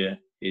motivates you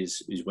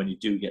is when you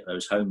do get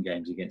those home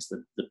games against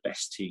the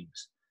best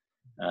teams.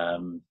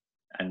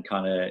 And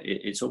kind of,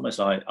 it's almost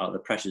like the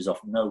pressure's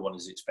off. No one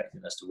is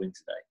expecting us to win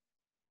today.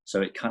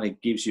 So it kind of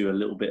gives you a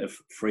little bit of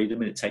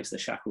freedom, and it takes the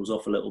shackles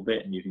off a little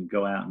bit, and you can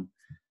go out and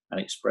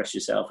express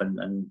yourself. And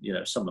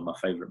some of my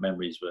favourite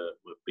memories were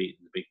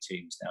beating the big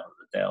teams down at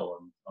the Dell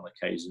on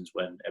occasions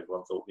when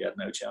everyone thought we had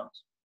no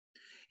chance.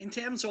 In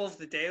terms of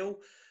the Dell,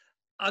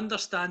 I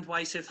understand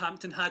why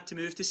Southampton had to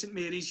move to St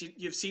Mary's.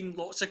 You've seen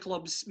lots of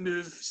clubs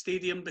move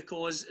stadium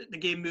because the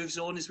game moves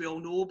on, as we all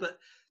know. But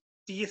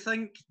do you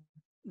think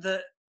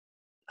that...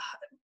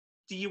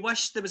 Do you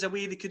wish there was a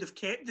way they could have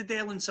kept the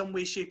Dell in some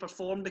way, shape or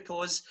form?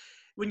 Because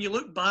when you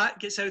look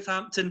back at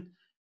Southampton,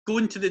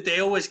 going to the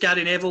Dell, as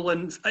Gary Neville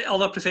and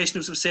other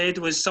professionals have said,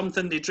 was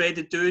something they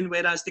dreaded doing,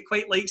 whereas they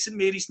quite like St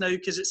Mary's now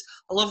because it's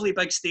a lovely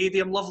big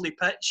stadium, lovely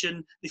pitch,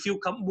 and they feel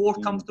more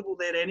comfortable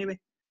there anyway.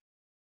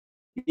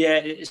 Yeah,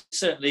 it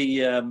certainly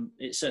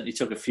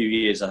took a few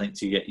years, I think,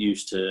 to get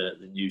used to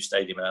the new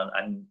stadium,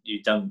 and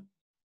you don't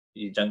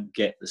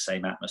get the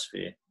same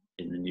atmosphere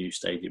in the new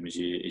stadium as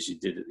you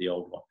did at the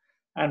old one.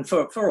 And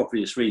for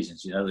obvious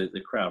reasons,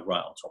 the crowd right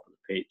on top of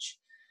the pitch.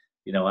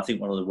 I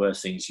think one of the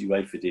worst things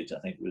UEFA did,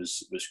 I think,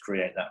 was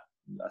create that.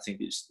 I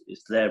think it's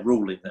their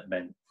ruling that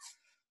meant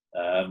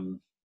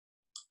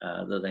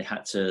that they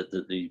had to,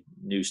 that the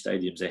new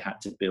stadiums, they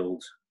had to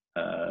build,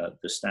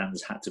 the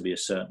stands had to be a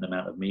certain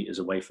amount of metres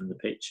away from the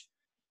pitch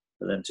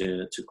for them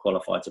to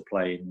qualify to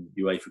play in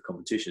UEFA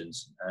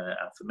competitions.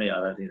 And for me, I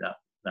don't think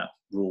that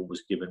rule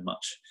was given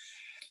much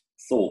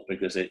thought,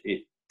 because it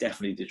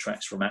definitely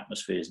detracts from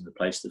atmospheres in the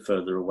place the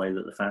further away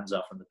that the fans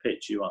are from the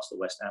pitch. You ask the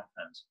West Ham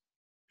fans.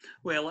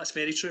 Well, that's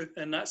very true,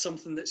 and that's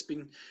something that's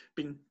been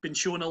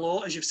shown a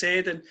lot, as you've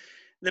said. And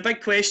the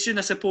big question,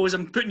 I suppose,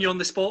 I'm putting you on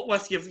the spot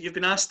with, you've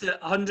been asked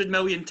it 100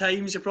 million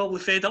times. You're probably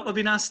fed up of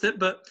being asked it,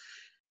 but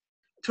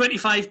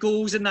 25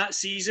 goals in that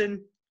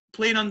season,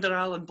 playing under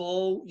Alan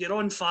Ball, you're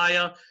on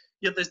fire.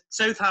 You're the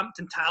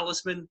Southampton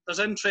talisman. There's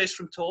interest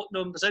from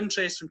Tottenham. There's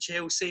interest from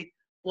Chelsea,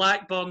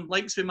 Blackburn,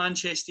 links with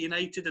Manchester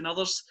United and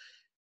others.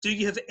 Do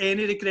you have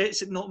any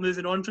regrets at not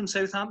moving on from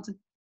Southampton?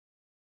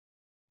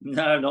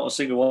 No, not a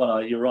single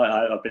one. You're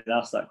right. I've been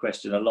asked that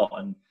question a lot,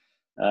 and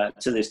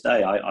to this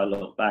day, I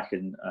look back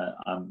and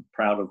I'm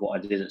proud of what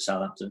I did at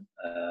Southampton.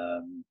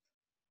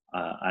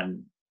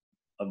 And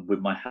with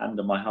my hand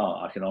on my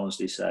heart, I can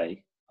honestly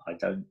say I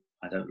don't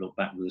look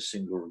back with a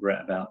single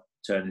regret about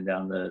turning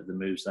down the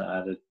moves that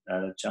I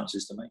had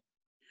chances to make.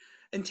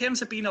 In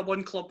terms of being a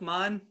one-club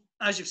man,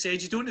 as you've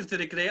said, you don't have the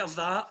regret of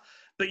that,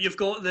 but you've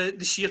got the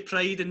sheer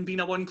pride in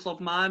being a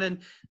one-club man and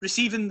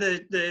receiving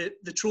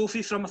the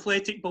trophy from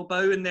Athletic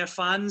Bilbao and their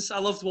fans. I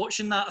loved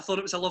watching that. I thought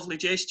it was a lovely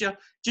gesture.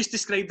 Just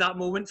describe that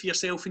moment for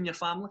yourself and your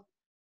family.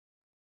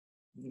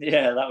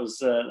 Yeah, that was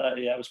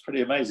yeah, it was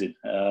pretty amazing.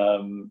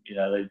 You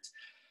know,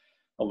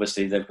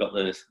 they've got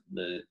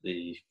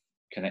the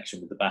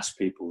connection with the Basque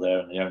people there,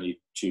 and they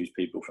only choose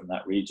people from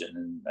that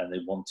region, and they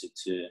wanted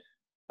to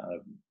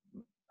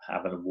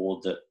have an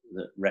award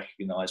that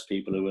recognised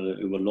people who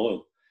were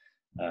loyal.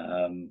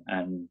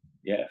 And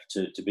yeah,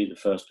 to be the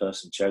first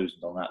person chosen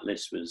on that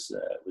list was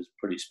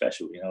pretty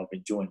special. You know, I've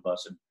been joined by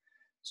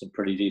some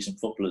pretty decent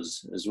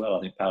footballers as well.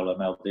 I think Paolo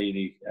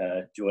Maldini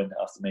joined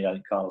after me. I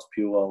think Carlos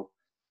Puyol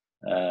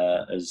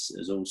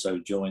has also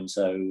joined.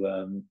 So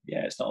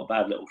yeah, it's not a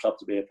bad little club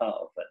to be a part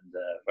of, and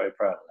very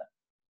proud of that.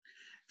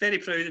 Very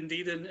proud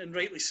indeed, and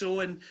rightly so.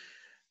 And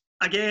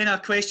again, a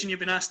question you've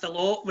been asked a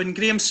lot. When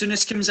Graham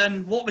Souness comes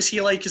in, what was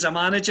he like as a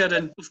manager?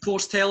 And of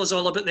course, tell us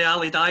all about the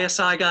Ali Dyer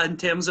saga in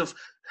terms of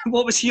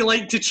what was he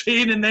like to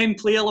train and then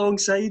play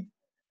alongside?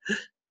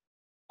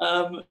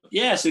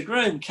 Yeah, so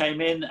Graham came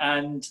in,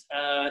 and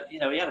you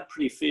know, he had a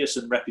pretty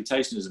fearsome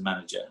reputation as a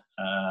manager.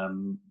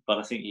 But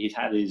I think he'd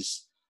had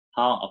his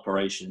heart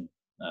operation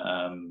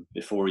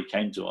before he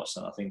came to us,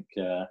 and I think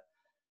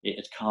it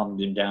had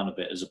calmed him down a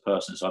bit as a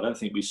person. So I don't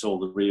think we saw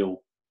the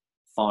real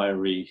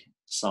fiery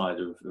side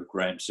of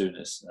Graham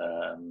Souness.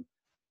 And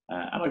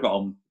I got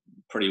on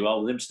pretty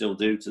well with him, still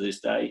do to this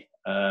day.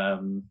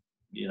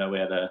 You know, we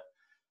had a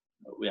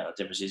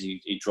difference.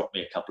 He dropped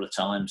me a couple of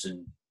times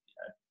and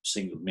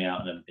singled me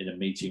out in a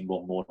meeting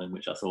one morning,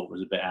 which I thought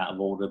was a bit out of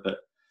order, but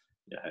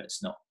you know,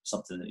 it's not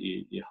something that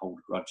you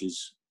hold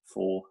grudges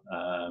for.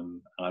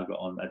 And I've got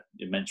on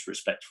immense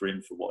respect for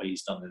him for what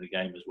he's done in the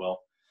game as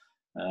well.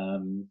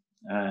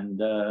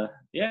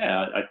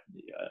 Yeah,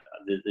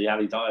 the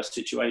Ali Dyer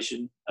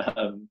situation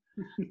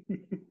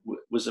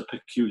was a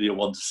peculiar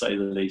one, to say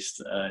the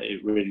least.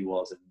 It really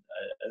was, and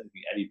I don't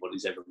think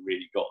anybody's ever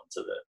really gotten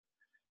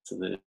to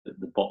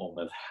the bottom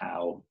of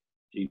how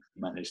he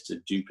managed to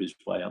dupe his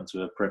way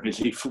onto a Premier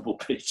League football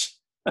pitch.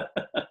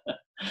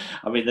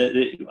 I mean,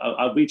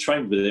 we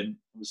trained with him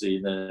obviously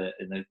in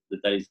the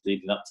days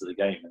leading up to the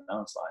game, and I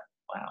was like,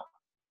 wow.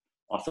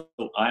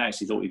 I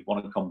actually thought he'd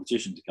won a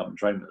competition to come and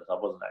train with us. I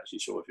wasn't actually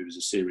sure if he was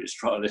a serious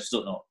trialist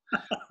or not.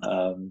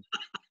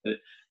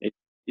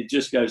 It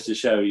just goes to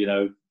show, you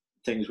know,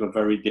 things were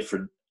very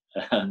different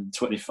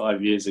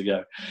 25 years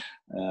ago.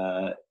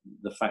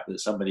 The fact that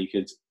somebody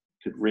could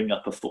ring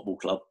up a football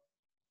club,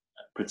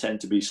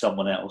 pretend to be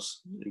someone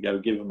else, go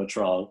give him a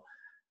trial,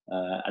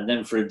 and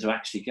then for him to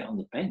actually get on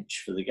the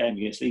bench for the game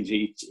against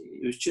Leeds,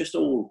 it was just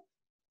all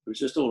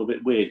a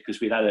bit weird, because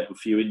we'd had a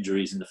few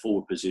injuries in the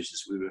forward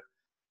positions.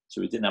 So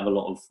we didn't have a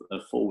lot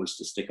of forwards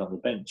to stick on the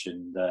bench,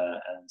 and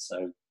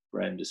so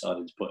Graham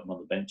decided to put him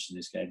on the bench in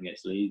this game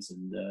against Leeds,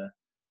 and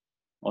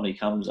on he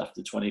comes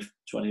after 20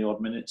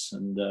 odd minutes,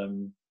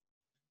 and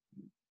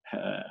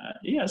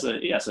he has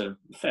a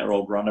fair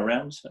old run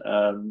around,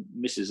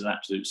 misses an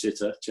absolute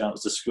sitter,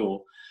 chance to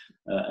score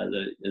at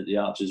the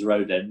Archers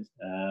Road end,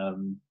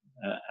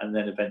 and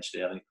then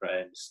eventually I think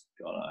Graham's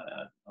gone,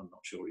 I'm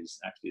not sure he's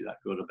actually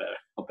that good.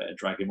 I better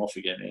drag him off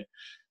again here.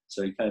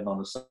 So he came on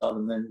a sub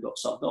and then got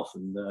subbed off.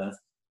 And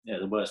yeah,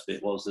 the worst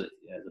bit was that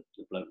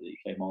the bloke that he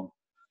came on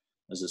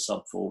as a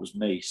sub for was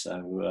me. So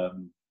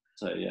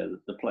yeah,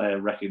 the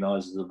player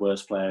recognised as the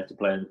worst player to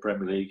play in the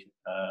Premier League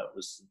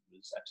was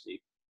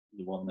actually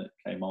the one that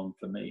came on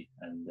for me.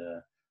 And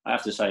I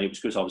have to say it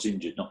was because I was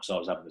injured, not because I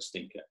was having a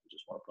stinker. I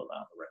just want to put that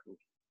on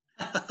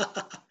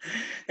the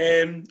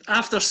record.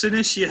 After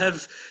Souness, you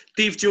have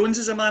Dave Jones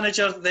as a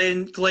manager,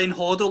 then Glenn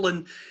Hoddle,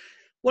 and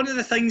one of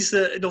the things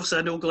that, and also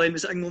I know Glenn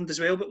was at England as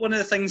well, but one of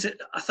the things that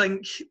I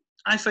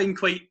find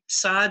quite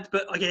sad,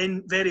 but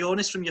again, very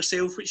honest from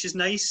yourself, which is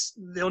nice,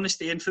 the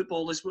honesty in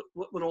football is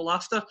what we're all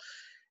after,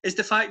 is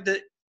the fact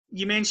that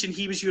you mentioned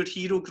he was your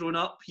hero growing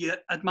up, you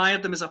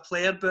admired him as a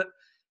player, but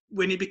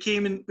when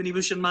he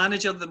was your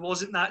manager, there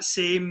wasn't that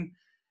same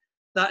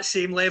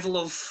level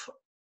of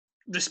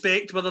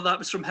respect, whether that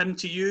was from him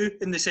to you,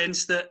 in the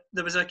sense that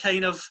there was a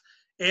kind of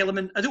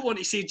element, I don't want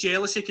to say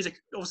jealousy, because it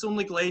was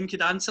only Glenn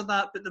could answer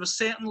that, but there was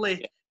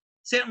certainly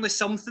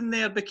something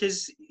there,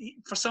 because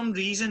for some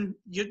reason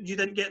you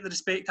didn't get the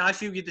respect I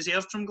feel you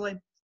deserved from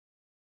Glenn.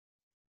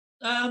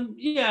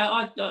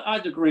 Yeah,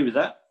 I'd agree with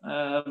that.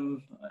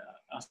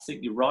 I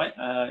think you're right.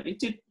 He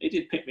did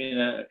pick me in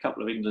a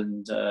couple of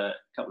England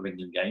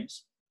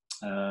games.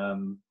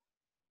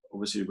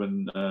 Obviously,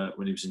 when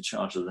he was in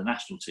charge of the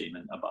national team,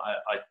 and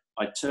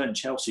I turned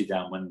Chelsea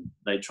down when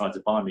they tried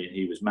to buy me, and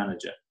he was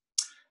manager.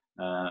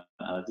 I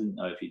didn't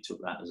know if he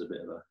took that as a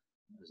bit of a,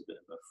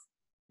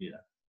 you know,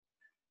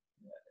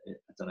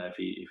 I don't know if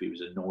he was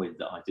annoyed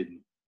that I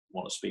didn't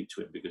want to speak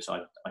to him, because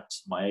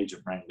my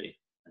agent rang me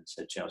and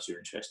said Chelsea are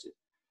interested.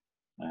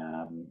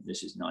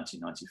 This is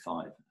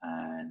 1995,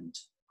 and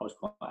I was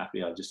quite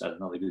happy. I just had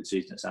another good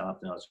season at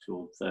Southampton. I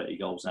scored 30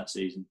 goals that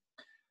season.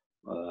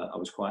 I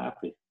was quite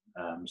happy.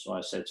 So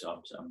I said,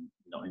 I'm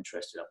not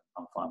interested.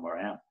 I'm fine where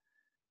I am.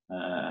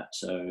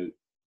 So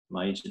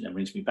my agent then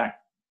rings me back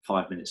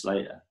 5 minutes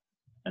later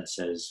and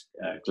says,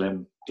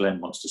 Glenn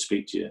wants to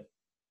speak to you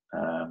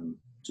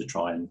to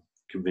try and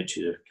convince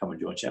you to come and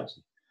join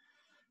Chelsea.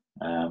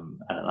 And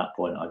at that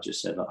point, I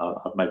just said,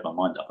 I've made my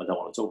mind up. I don't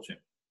want to talk to him.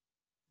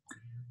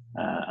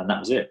 And that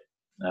was it.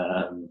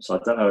 So I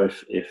don't know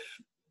if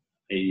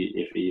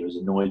he was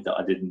annoyed that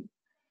I didn't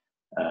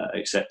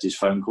accept his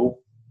phone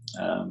call,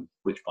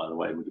 which, by the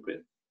way, would have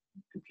been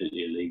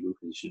completely illegal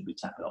because you shouldn't be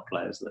tapping on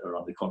players that are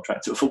under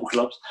contract at football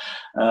clubs.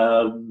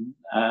 I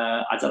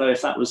don't know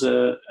if that was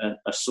a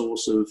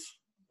source of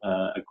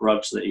a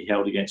grudge that he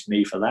held against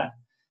me for that.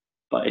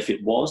 But if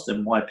it was,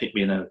 then why pick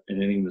me in an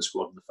England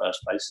squad in the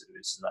first place?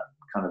 So that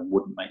kind of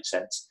wouldn't make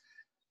sense.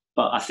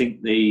 But I think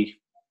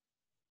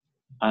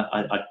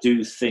I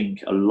do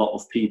think a lot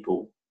of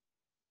people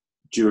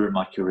during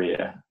my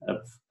career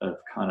have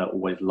kind of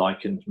always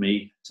likened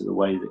me to the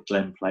way that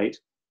Glenn played.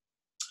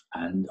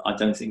 And I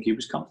don't think he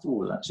was comfortable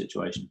with that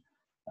situation.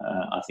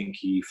 I think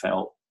he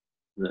felt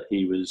that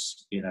he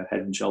was,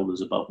 head and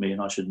shoulders above me,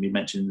 and I shouldn't be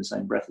mentioned in the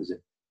same breath as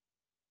him.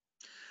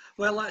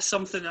 Well, that's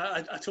something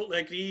I totally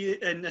agree.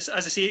 And as I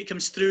say, it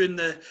comes through in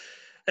the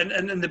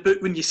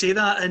book when you say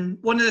that.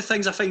 And one of the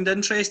things I find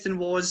interesting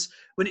was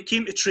when it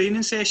came to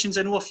training sessions,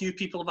 I know a few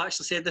people have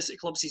actually said this at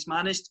clubs he's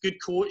managed,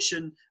 good coach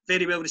and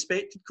very well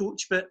respected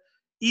coach. But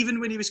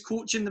even when he was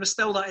coaching, there was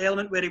still that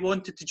element where he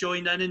wanted to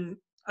join in, and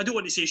I don't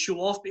want to say show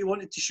off, but he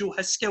wanted to show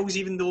his skills,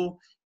 even though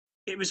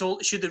it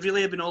should have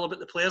really been all about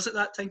the players at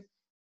that time.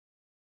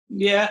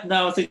 Yeah,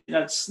 no, I think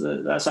that's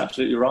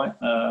absolutely right.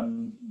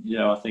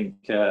 I think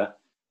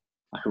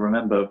I can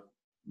remember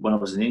when I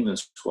was in the England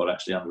squad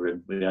actually under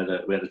him. We had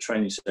a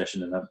training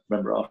session, and I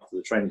remember after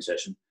the training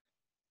session,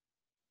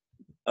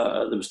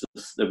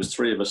 there was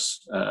three of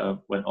us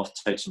went off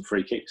to take some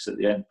free kicks at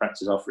the end,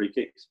 practice our free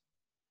kicks.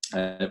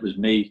 It was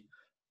me,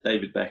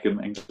 David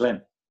Beckham, and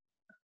Glenn,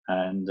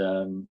 and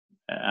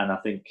I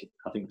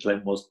think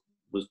Glenn was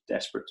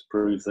desperate to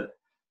prove that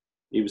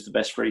he was the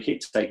best free kick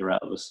taker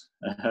out of us.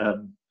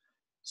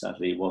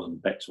 Sadly, he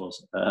wasn't. Bex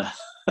was.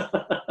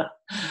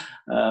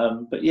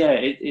 But yeah,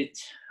 I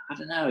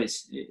don't know.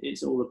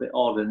 It's all a bit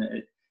odd, and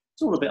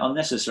it's all a bit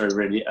unnecessary,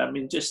 really. I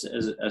mean, just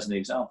as an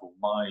example,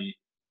 my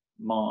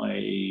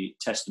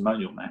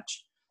testimonial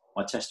match,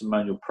 my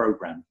testimonial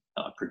program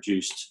that I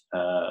produced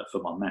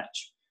for my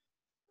match,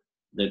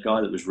 the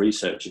guy that was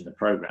researching the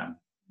program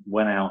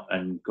went out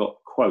and got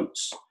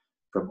quotes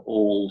from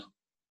all.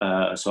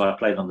 So I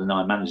played under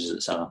 9 managers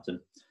at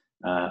Southampton,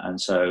 and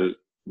so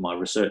my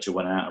researcher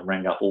went out and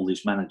rang up all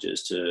these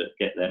managers to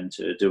get them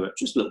to do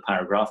just a little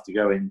paragraph to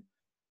go in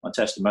my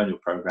testimonial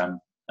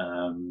program,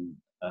 a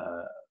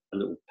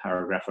little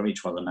paragraph from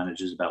each one of the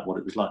managers about what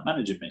it was like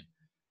managing me.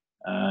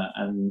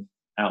 And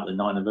out of the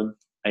 9 of them,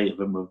 8 of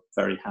them were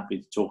very happy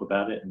to talk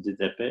about it and did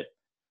their bit,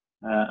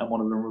 and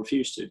one of them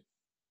refused to.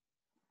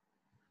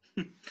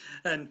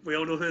 And we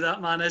all know who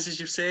that man is, as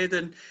you've said.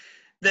 And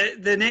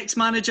the next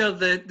manager,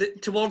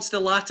 towards the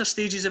latter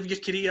stages of your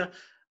career,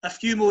 a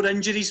few more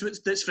injuries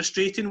that's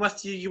frustrating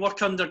with you. You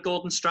work under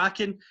Gordon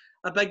Strachan,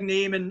 a big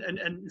name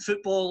in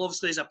football,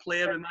 obviously as a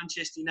player in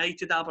Manchester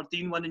United,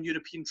 Aberdeen, winning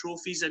European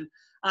trophies, and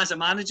as a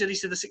manager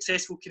he's had a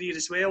successful career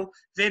as well.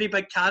 Very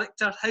big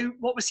character.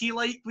 What was he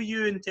like with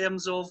you in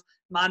terms of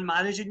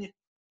managing you?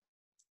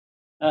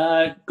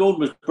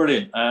 Gordon was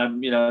brilliant.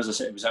 As I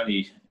said, it was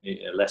only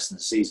less than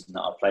a season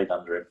that I played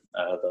under him.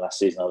 The last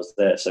season I was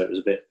there, so it was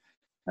a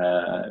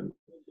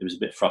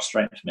bit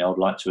frustrating for me. I would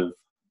like to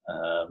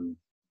have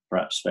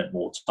perhaps spent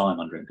more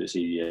time under him, because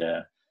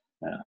I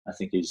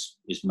think his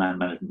man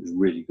management was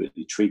really good.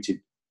 He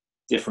treated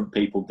different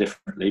people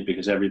differently,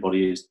 because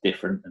everybody is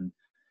different, and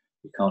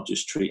you can't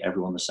just treat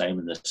everyone the same.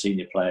 And the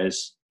senior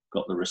players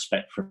got the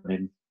respect from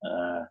him,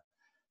 and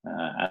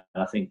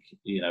I think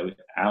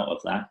out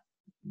of that,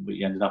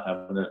 we ended up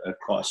having a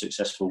quite a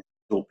successful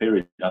short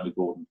period under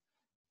Gordon.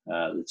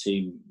 The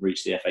team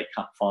reached the FA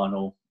Cup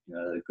final.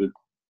 A good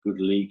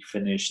league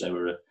finish. They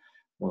were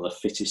one of the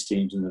fittest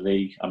teams in the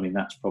league. I mean,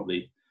 that's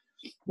probably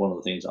one of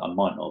the things that I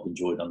might not have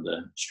enjoyed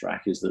under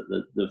Strack, is that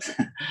the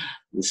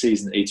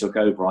season that he took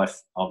over, I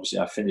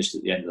finished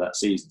at the end of that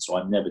season, so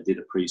I never did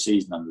a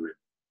pre-season under him.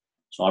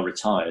 So I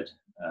retired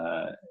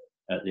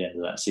at the end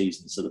of that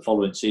season. So the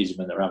following season,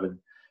 when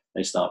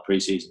they start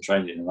pre-season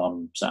training, and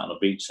I'm sat on a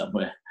beach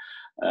somewhere,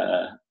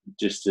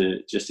 just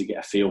to get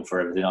a feel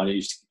for everything. I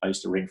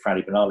used to ring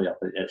Franny Benali up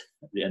at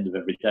the end of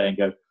every day and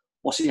go,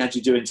 "What's he had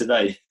you doing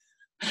today?"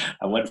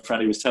 And when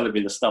Franny was telling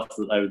me the stuff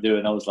that they were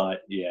doing, I was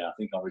like, yeah, I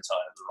think I'll retire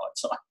at the right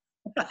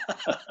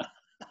time.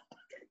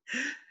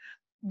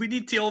 We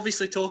need to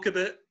obviously talk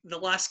about the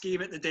last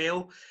game at the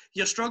Dell.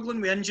 You're struggling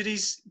with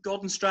injuries.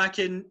 Gordon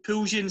Strachan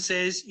pulls you and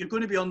says, you're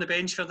going to be on the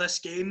bench for this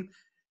game.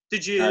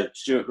 Did you...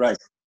 Stuart Gray.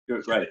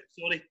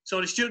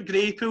 Sorry, Stuart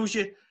Gray pulls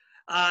you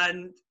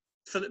and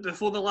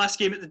before the last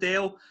game at the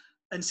Dell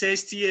and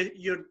says to you,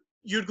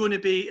 you're going to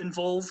be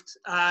involved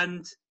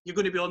and you're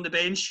going to be on the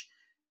bench.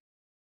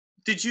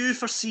 Did you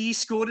foresee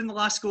scoring the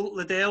last goal at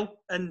Liddell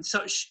in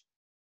such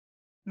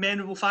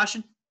memorable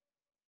fashion?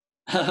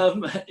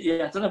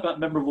 Yeah, I don't know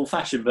about memorable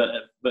fashion, but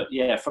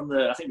yeah, I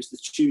think it was the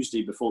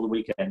Tuesday before the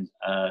weekend,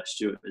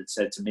 Stuart had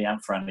said to me and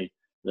Franny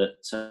that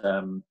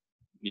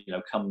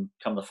come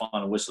the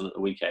final whistle at the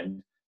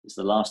weekend, it's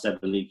the last ever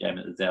league game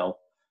at the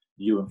Dell.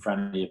 you and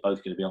Franny are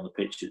both going to be on the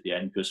pitch at the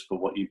end, because for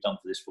what you've done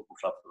for this football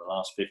club for the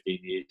last 15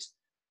 years,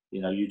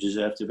 you know, you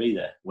deserve to be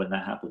there when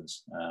that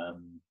happens.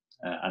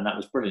 And that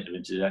was brilliant of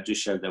him to do. That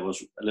just showed there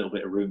was a little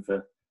bit of room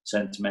for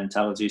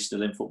sentimentality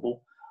still in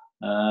football.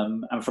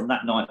 And from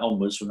that night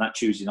onwards, from that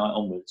Tuesday night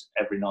onwards,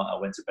 every night I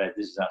went to bed,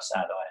 this is how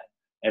sad I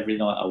am, every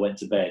night I went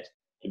to bed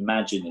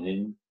imagining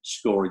him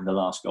scoring the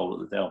last goal at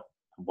the Dell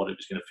and what it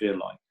was going to feel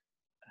like.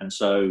 And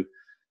so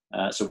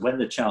when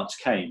the chance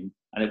came,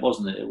 and it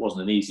wasn't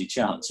an easy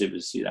chance, it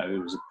was, you know, it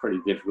was a pretty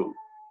difficult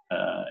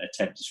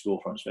attempt to score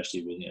from,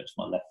 especially with, you know, it's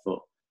my left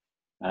foot.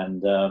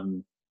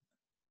 And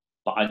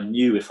but I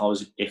knew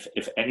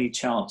if any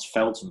chance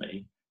fell to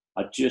me,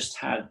 I just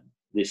had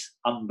this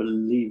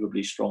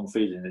unbelievably strong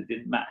feeling. It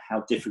didn't matter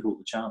how difficult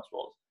the chance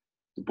was,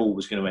 the ball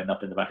was going to end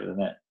up in the back of the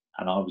net,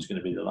 and I was going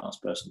to be the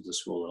last person to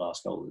score the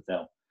last goal at the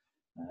Dell.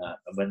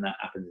 And when that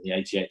happened in the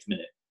 88th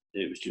minute,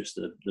 it was just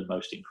the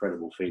most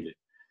incredible feeling.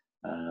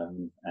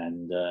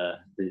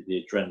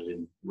 The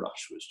adrenaline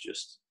rush was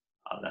just,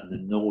 and the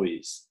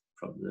noise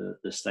from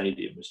the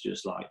stadium was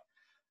just like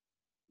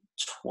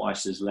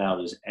twice as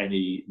loud as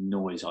any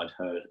noise I'd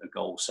heard a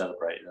goal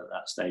celebrated at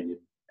that stadium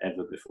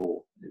ever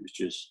before. It was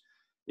just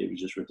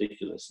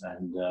ridiculous.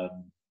 And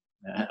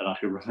I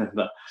can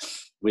remember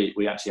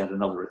we actually had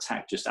another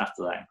attack just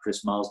after that, and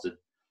Chris Marsden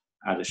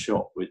had a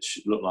shot which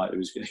looked like it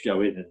was going to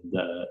go in,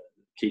 and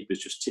keepers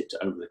just tipped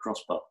it over the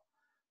crossbar.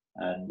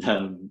 And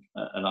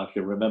I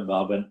can remember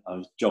I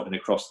was jogging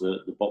across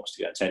the box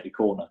to take the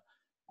corner,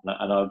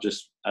 and I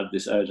just had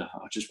this urge. I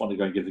just wanted to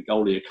go and give the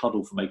goalie a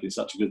cuddle for making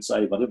such a good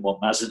save. I didn't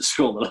want Mazen to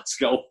score the last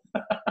goal.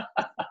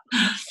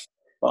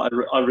 But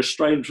I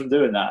restrained from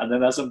doing that. And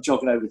then as I'm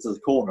jogging over to the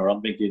corner,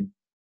 I'm thinking,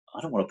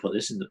 I don't want to put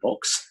this in the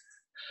box.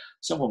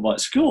 Someone might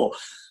score.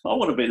 I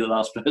want to be the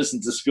last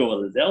person to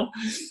score the Dell.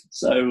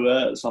 So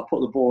I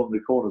put the ball on the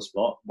corner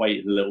spot,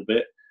 waited a little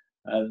bit,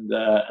 and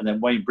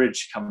then Wayne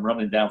Bridge come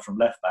running down from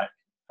left back,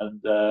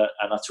 and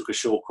I took a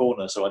short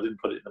corner, so I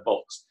didn't put it in the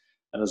box.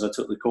 And as I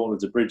took the corner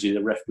to Bridgie,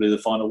 the ref blew the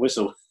final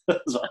whistle. So I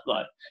was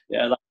like,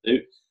 yeah, that'll do.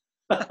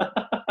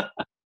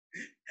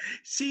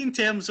 See, in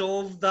terms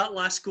of that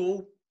last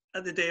goal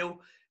at the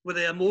Dell, with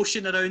the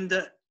emotion around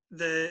it,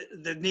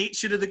 the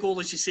nature of the goal,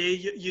 as you say,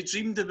 you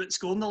dreamed about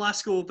scoring the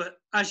last goal, but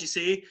as you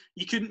say,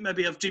 you couldn't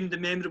maybe have dreamed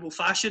in memorable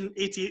fashion,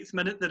 88th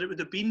minute, that it would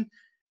have been.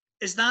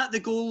 Is that the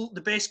goal,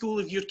 the best goal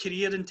of your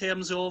career in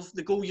terms of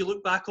the goal you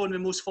look back on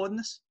with most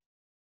fondness?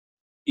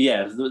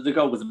 Yeah, the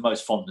goal with the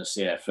most fondness,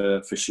 yeah,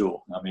 for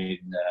sure. I mean,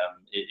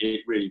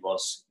 it really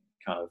was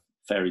kind of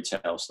fairy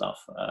tale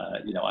stuff.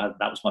 You know,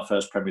 that was my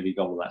first Premier League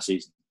goal of that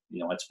season.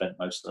 You know, I'd spent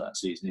most of that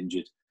season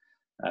injured.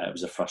 It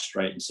was a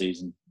frustrating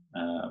season.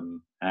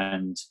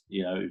 And,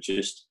 you know, it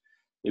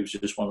was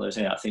just one of those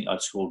things. I think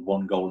I'd scored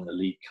one goal in the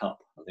League Cup.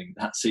 I think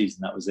that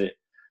season, that was it.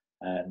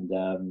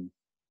 And,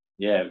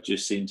 yeah, it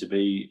just seemed to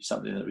be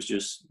something that was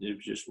just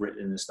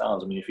written in the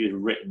stars. I mean, if you'd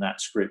have written that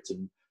script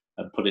and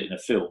put it in a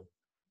film,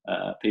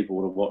 people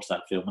would have watched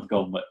that film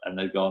and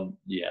they've gone,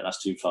 yeah,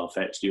 that's too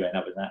far-fetched. You ain't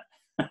having that.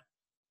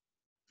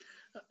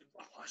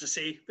 As I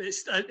say,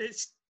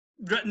 it's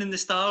written in the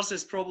stars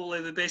is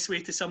probably the best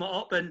way to sum it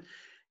up. And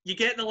you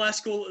get the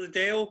last goal at the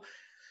Dell,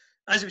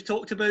 as we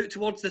talked about,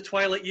 towards the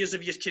twilight years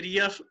of your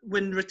career.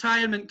 When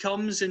retirement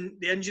comes and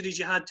the injuries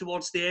you had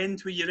towards the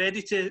end, were you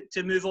ready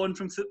to move on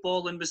from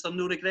football, and was there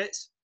no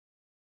regrets?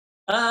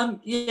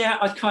 Yeah,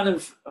 I'd kind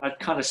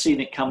of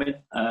seen it coming.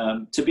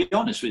 To be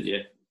honest with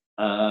you,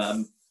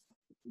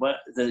 well,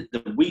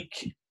 the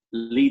week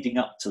leading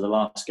up to the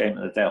last game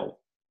at the Dell,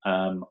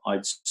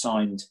 I'd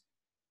signed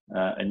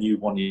a new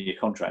one-year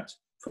contract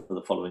for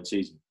the following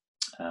season.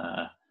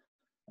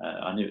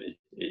 I knew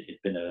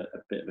it'd been a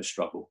bit of a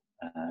struggle,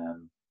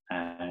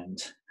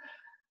 and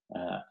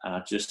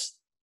I just,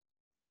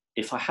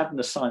 if I hadn't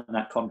have signed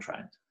that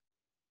contract,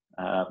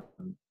 I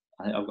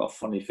think I've got a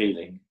funny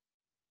feeling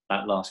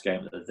that last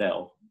game at the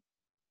Dell,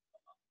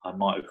 I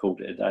might have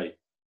called it a day,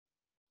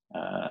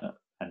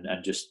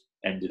 and just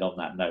ended on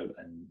that note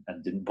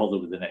and didn't bother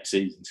with the next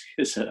season.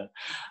 Because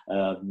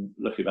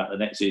looking back, the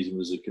next season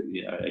was,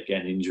 you know,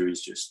 again,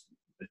 injuries just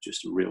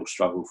a real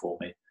struggle for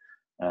me.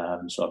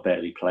 So I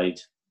barely played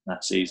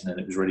that season, and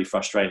it was really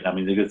frustrating. I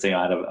mean, the good thing,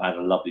 I had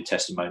a lovely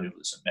testimonial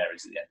at St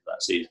Mary's at the end of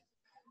that season,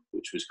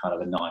 which was kind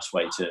of a nice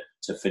way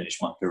to finish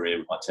my career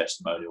with my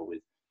testimonial,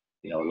 with,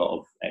 you know, a lot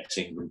of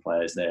ex-England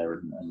players there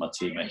and my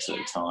teammates at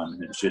the time.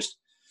 And it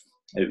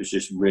was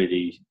just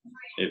really,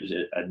 it was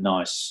a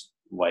nice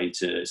way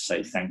to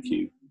say thank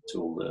you to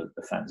all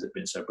the fans that have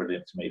been so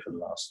brilliant to me for the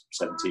last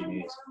 17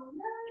 years.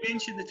 You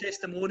mentioned the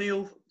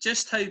testimonial.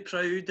 Just how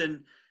proud and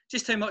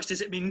just how much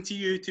does it mean to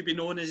you to be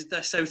known as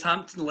the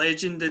Southampton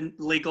legend and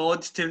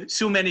legod to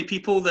so many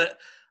people that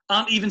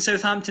aren't even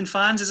Southampton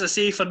fans? As I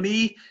say, for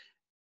me,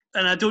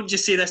 and I don't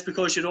just say this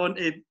because you're on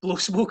to blow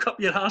smoke up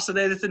your arse or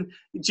anything,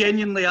 you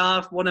genuinely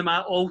are one of my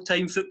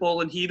all-time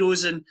footballing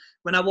heroes. And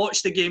when I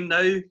watch the game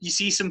now, you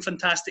see some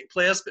fantastic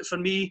players, but for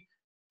me,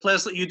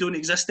 players like you don't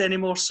exist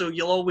anymore. So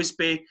you'll always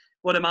be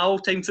one of my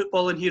all-time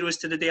footballing heroes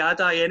to the day I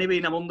die anyway,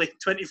 and I'm only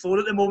 24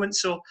 at the moment.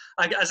 So,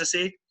 as I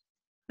say,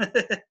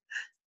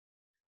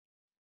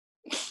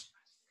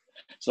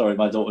 Sorry,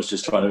 my daughter's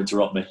just trying to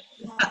interrupt me.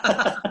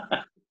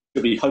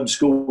 Could be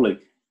homeschooling.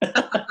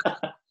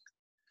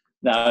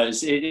 No,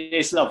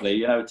 it's lovely,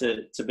 you know,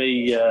 to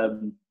be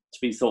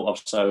thought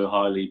of so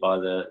highly by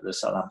the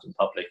Southampton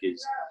public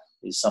is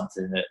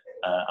something that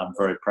I'm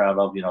very proud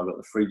of. You know, I've got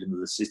the freedom of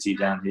the city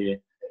down here.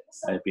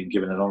 I've been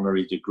given an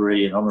honorary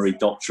degree, an honorary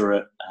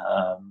doctorate.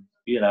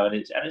 You know, and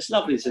it's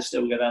lovely to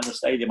still go down the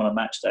stadium on a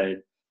match day.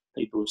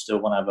 People still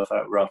want to have a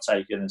photograph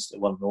taken and still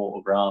want an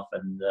autograph,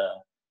 and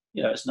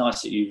you know, it's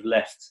nice that you've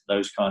left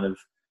those kind of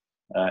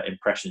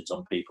impressions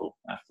on people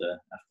after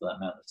that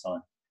amount of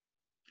time.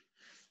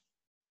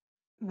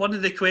 One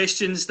of the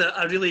questions that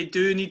I really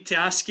do need to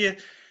ask you,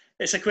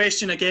 it's a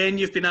question, again,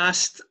 you've been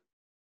asked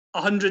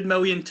 100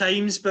 million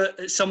times, but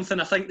it's something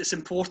I think that's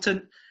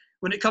important.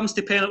 When it comes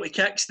to penalty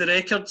kicks, the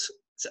record,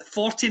 it's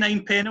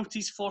 49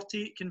 penalties,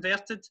 48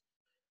 converted.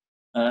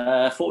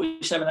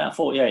 47 out of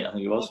 48, I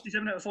think it was.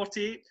 47 out of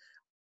 48.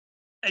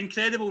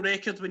 Incredible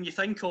record when you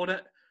think on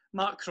it.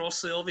 Mark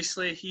Crossley,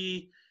 obviously,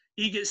 he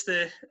gets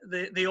the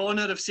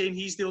honour of saying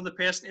he's the only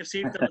person to have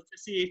saved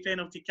a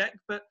penalty kick.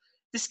 But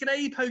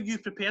describe how you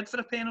prepared for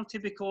a penalty,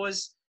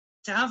 because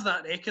to have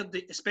that record,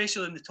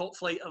 especially in the top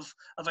flight of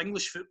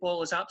English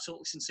football, is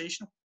absolutely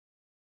sensational.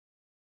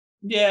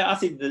 Yeah, I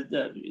think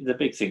the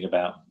big thing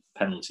about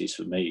penalties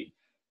for me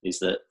is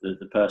that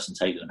the person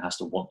taking them has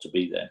to want to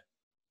be there.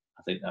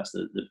 I think that's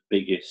the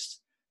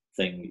biggest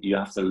thing. You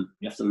have to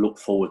look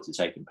forward to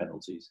taking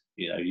penalties.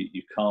 You know,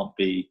 you can't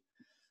be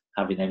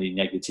having any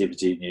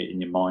negativity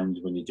in your mind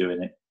when you're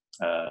doing it,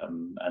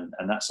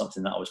 and that's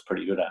something that I was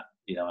pretty good at.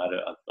 You know,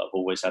 I've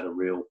always had a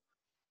real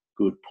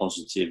good,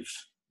 positive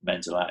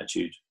mental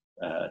attitude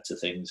to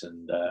things,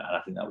 and I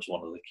think that was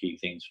one of the key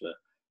things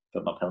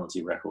for my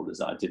penalty record, is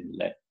that I didn't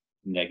let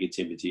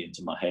negativity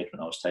into my head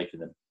when I was taking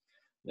them.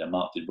 You know,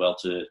 Mark did well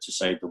to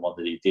save the one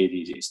that he did.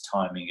 His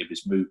timing of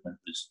his movement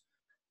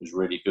was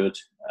really good,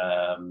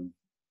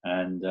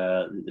 and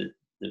the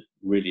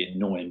really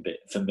annoying bit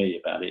for me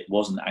about it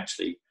wasn't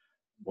actually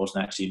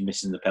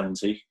missing the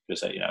penalty,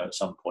 because you know, at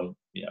some point,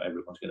 you know,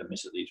 everyone's going to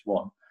miss at least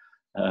one.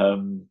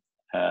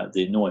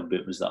 The annoying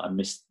bit was that I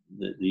missed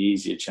the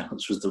easier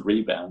chance was the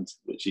rebound,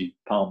 which he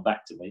palmed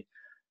back to me,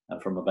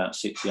 and from about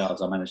 6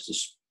 yards I managed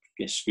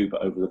to scoop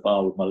it over the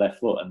bar with my left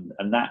foot,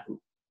 and that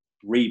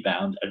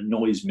rebound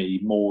annoys me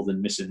more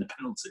than missing the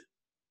penalty.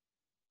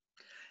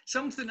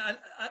 Something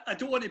I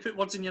don't want to put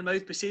words in your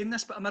mouth by saying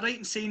this, but am I right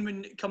in saying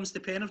when it comes to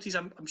penalties,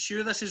 I'm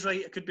sure this is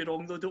right, I could be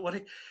wrong though, don't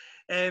worry.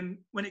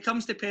 When it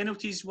comes to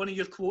penalties, one of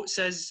your quotes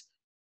is,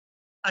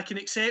 I can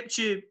accept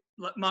you,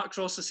 like Mark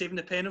Crossley, saving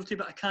the penalty,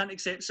 but I can't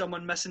accept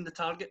someone missing the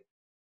target.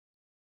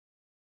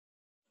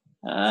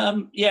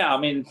 Yeah, I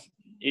mean,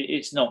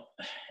 it's not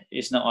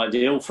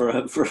ideal for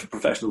a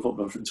professional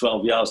footballer from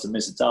 12 yards to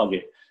miss a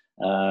target.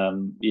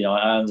 You know,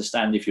 I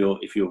understand if you're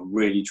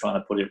really trying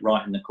to put it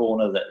right in the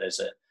corner, that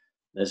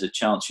there's a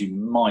chance you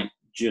might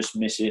just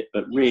miss it,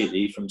 but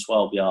really from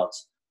 12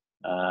 yards,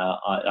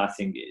 I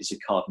think it's a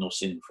cardinal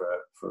sin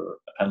for a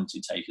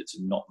penalty taker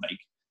to not make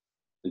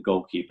the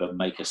goalkeeper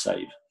make a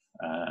save.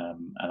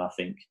 And I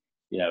think,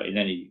 you know,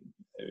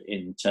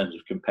 in terms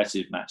of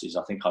competitive matches,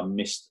 I think I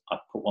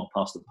put one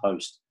past the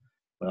post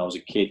when I was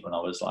a kid, when I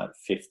was like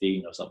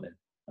 15 or something,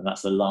 and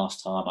that's the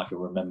last time I can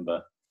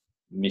remember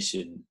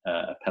missing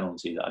a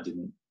penalty that I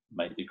didn't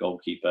make the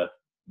goalkeeper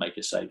make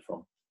a save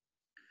from.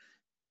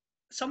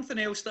 Something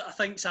else that I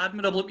think is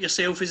admirable of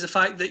yourself is the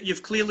fact that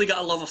you've clearly got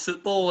a love of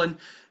football, and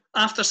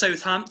after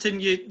Southampton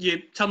you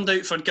turned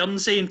out for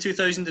Guernsey in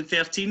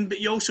 2013, but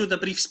you also had a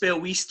brief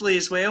spell with Eastleigh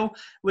as well.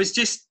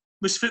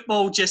 Was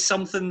football just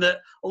something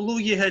that, although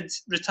you had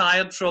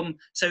retired from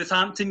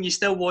Southampton, you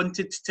still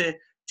wanted to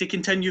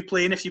continue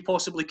playing if you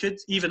possibly could,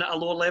 even at a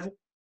lower level?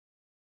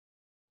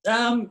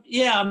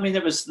 Yeah, I mean,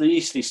 the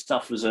Eastleigh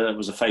stuff was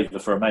a favour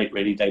for a mate,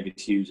 really. David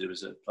Hughes, who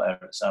was a player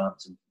at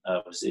Southampton,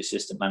 was the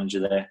assistant manager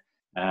there.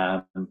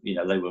 You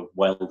know, they were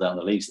well down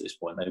the leagues at this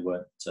point. They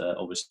weren't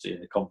obviously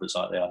in the conference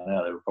like they are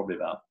now. They were probably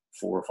about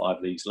 4 or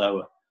 5 leagues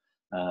lower.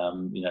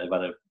 You know, they've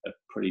had a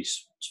pretty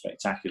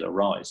spectacular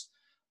rise.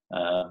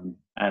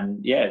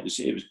 And yeah, it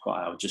was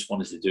quite. I just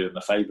wanted to do him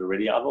a favour,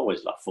 really. I've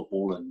always loved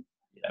football, and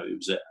you know, it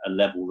was a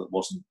level that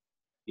wasn't,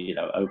 you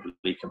know,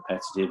 overly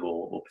competitive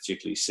or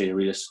particularly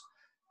serious.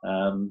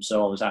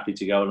 So I was happy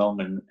to go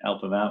along and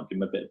help him out, give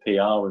him a bit of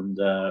PR, and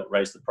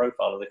raise the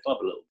profile of the club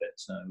a little bit.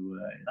 So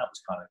that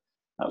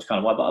was kind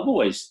of why. But I've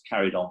always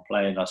carried on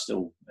playing. I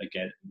still,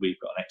 again, we've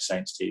got an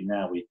ex-Saints team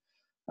now. We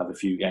have a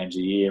few games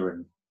a year,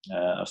 and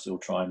I still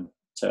try and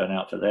turn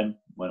out for them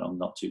when I'm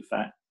not too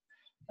fat.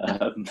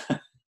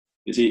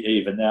 Because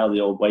even now the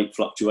old weight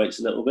fluctuates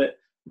a little bit,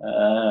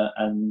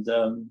 and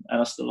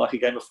I still like a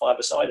game of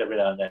five-a-side every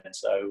now and then.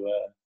 So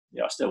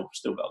yeah, I still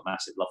got a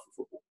massive love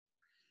for football.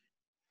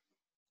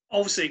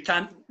 Obviously,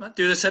 can't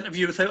do this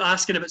interview without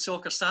asking about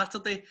Soccer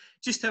Saturday.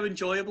 Just how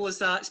enjoyable is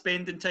that,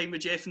 spending time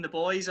with Jeff and the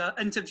boys? I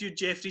interviewed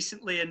Jeff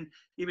recently, and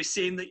he was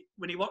saying that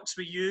when he works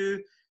with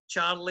you,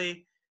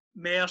 Charlie,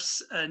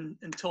 Merce and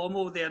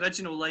Tomo, the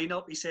original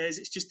lineup, he says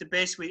it's just the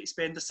best way to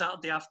spend a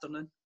Saturday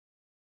afternoon.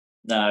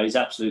 No, he's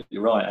absolutely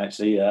right,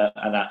 actually,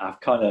 and I've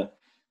kind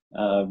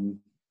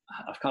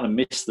of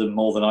missed them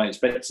more than I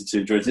expected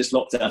to during this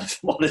lockdown. If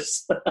I'm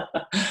honest,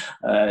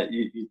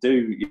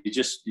 you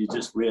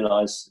just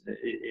realise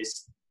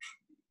it's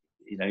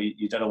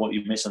you don't know what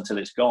you miss until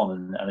it's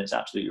gone, and it's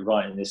absolutely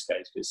right in this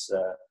case because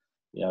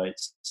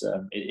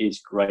it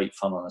is great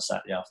fun on a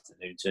Saturday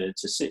afternoon to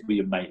sit with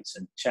your mates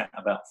and chat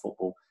about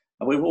football.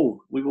 And we've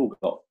all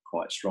got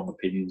quite strong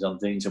opinions on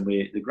things, and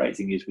the great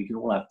thing is we can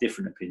all have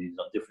different opinions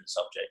on different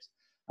subjects,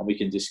 and we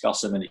can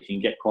discuss them, and it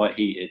can get quite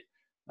heated.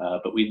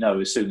 But we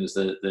know as soon as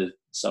the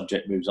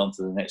subject moves on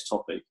to the next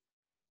topic,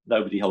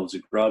 nobody holds a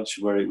grudge.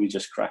 We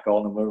just crack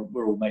on, and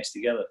we're all mates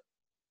together.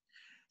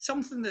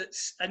 Something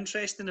that's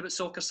interesting about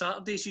Soccer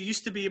Saturdays, you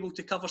used to be able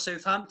to cover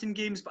Southampton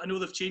games, but I know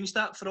they've changed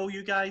that for all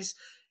you guys.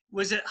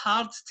 Was it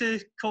hard to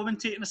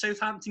commentate in a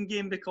Southampton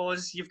game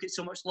because you've got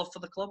so much love for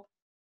the club?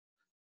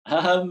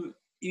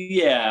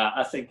 Yeah,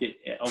 I think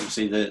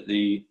obviously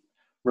the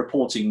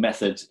reporting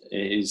method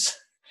is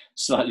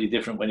slightly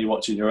different when you're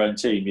watching your own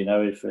team.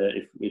 If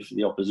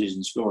the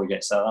opposition score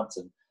against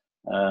Southampton,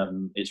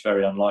 it's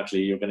very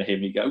unlikely you're going to hear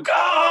me go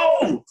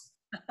 "Go!"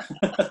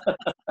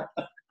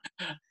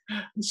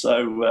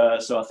 So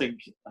I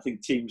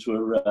think teams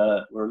were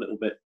a little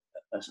bit.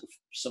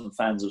 Some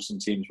fans of some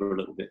teams were a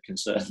little bit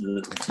concerned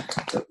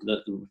that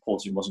the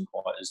reporting wasn't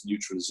quite as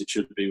neutral as it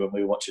should be when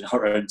we were watching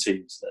our own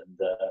teams, and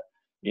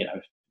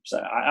so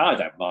I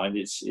don't mind.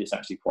 It's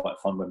actually quite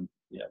fun when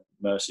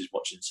Merce is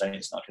watching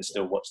Saints, and I can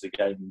still watch the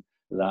game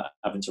without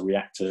having to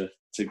react to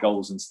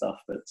goals and stuff.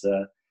 But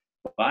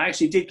I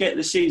actually did get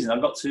this season. I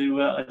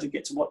did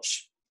get to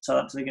watch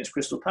Southampton against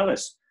Crystal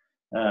Palace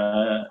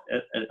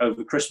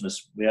over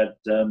Christmas. We had,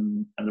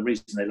 and the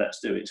reason they let us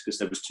do it is because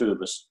there was two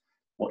of us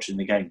watching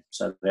the game.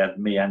 So they had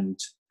me and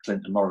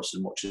Clinton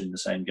Morrison watching the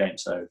same game.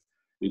 So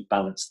we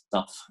balanced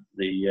up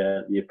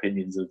the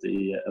opinions of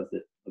the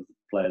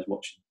players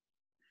watching.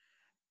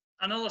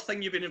 Another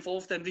thing you've been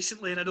involved in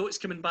recently, and I know it's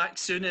coming back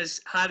soon, is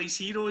Harry's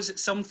Heroes.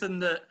 It's something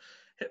that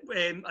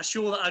a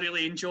show that I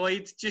really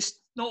enjoyed,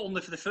 just not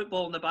only for the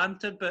football and the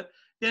banter, but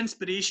the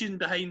inspiration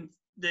behind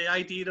the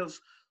idea of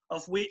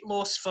weight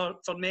loss for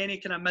many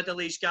kind of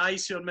middle-aged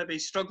guys who are maybe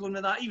struggling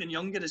with that, even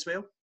younger as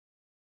well.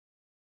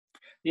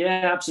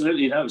 Yeah,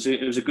 absolutely. No,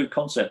 it was a good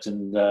concept,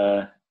 and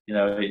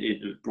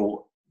it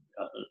brought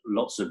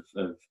lots of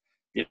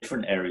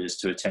different areas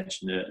to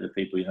attention to the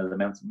people.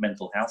 The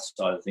mental health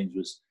side of things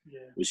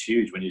was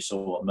huge when you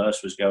saw what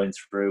Merce was going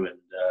through, and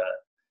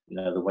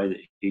the way that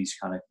he's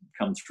kind of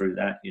come through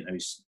that. He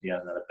hasn't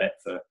had a bet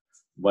for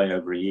way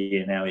over a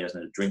year now. He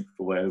hasn't had a drink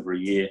for way over a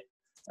year,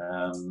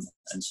 and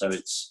so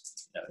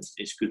it's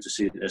good to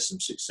see that there's some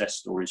success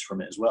stories from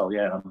it as well.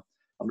 Yeah,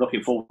 I'm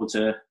looking forward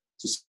to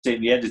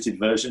seeing the edited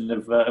version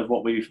of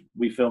what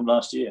we filmed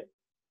last year.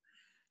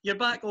 You're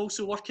back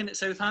also working at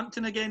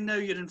Southampton again now.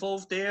 You're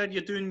involved there.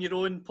 You're doing your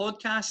own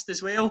podcast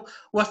as well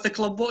with the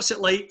club. What's it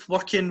like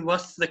working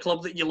with the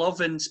club that you love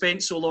and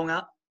spent so long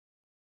at?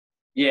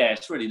 Yeah,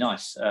 it's really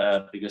nice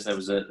because there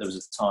was a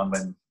time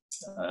when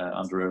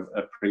under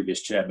a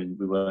previous chairman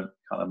we weren't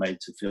kind of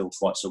made to feel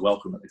quite so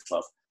welcome at the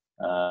club,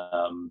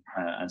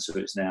 and so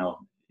it's nice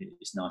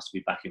to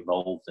be back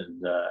involved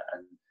and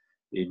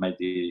being made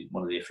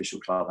one of the official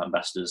club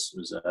ambassadors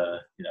was a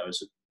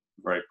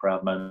very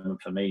proud moment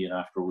for me.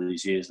 After all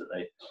these years, that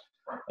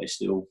they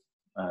still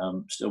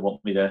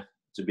want me to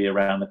be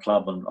around the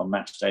club on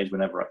match days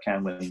whenever I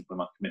can, when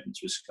my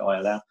commitments with Sky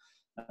allow.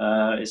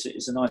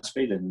 It's a nice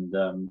feeling,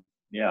 and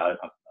I'll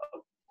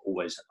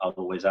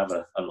always have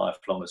a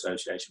lifelong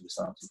association with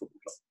Southampton Football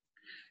Club.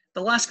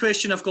 The last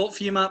question I've got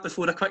for you, Matt,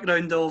 before a quick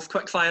round of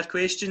quick fire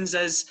questions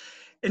is,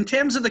 in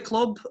terms of the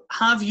club,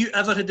 have you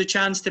ever had the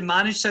chance to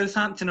manage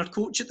Southampton or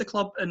coach at the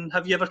club, and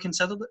have you ever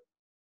considered it?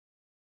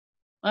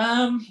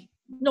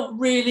 Not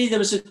really. There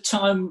was a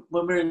time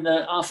when we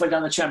were halfway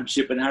down the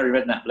Championship when Harry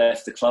Redknapp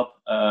left the club.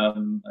 I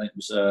think it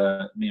was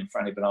me and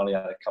Franny Benali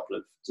had a couple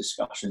of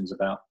discussions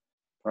about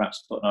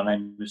perhaps putting our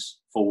names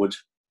forward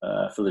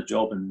for the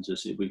job and to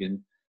see if we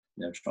can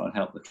try and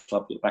help the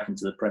club get back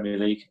into the Premier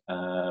League.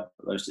 But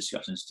those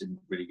discussions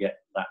didn't really get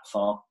that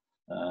far.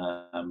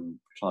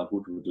 Clive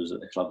Woodward was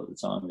at the club at the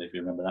time, if you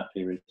remember that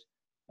period.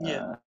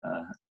 Yeah.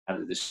 Had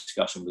a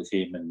discussion with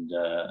him, and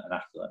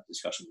after that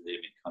discussion with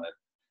him,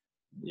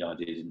 the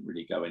idea didn't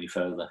really go any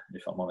further,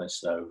 if I'm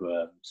honest. So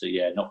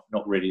yeah, not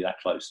really that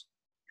close.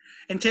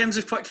 In terms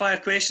of quick fire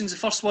questions, the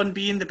first one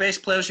being the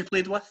best players you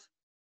played with?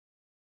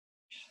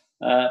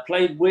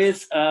 Played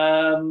with,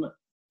 I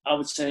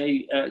would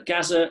say,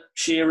 Gazza,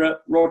 Shearer,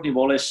 Rodney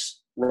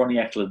Wallace, Ronnie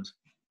Eklund.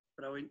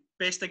 Brilliant.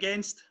 Best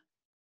against?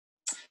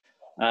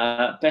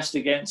 Best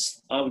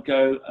against, I would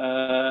go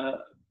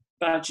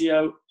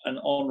Baggio and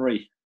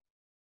Henry.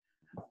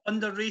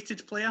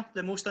 Underrated player,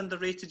 the most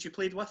underrated you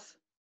played with?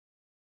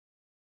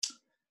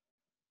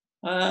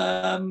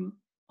 I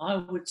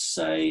would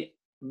say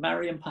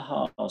Marian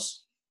Pahars.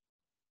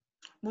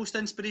 Most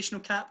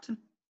inspirational captain?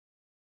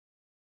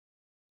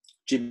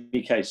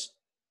 Jimmy Case.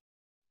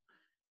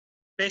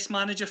 Best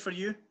manager for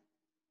you?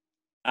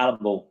 Alan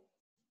Ball.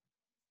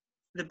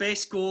 The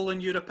best goal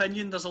in your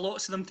opinion? There's a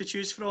lots of them to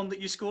choose from that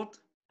you scored.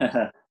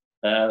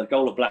 The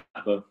goal of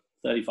Blackburn,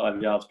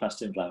 35 yards past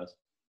Tim Flowers.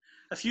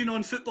 A few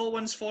non-football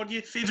ones for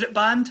you. Favourite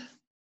band?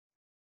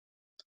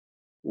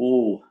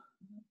 Oh,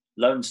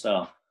 Lone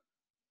Star.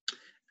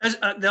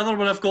 The other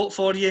one I've got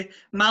for you,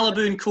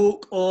 Malibu and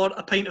Coke or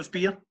a pint of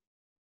beer?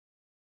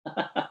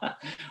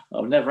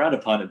 I've never had a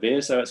pint of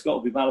beer, so it's got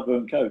to be Malibu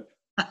and Coke.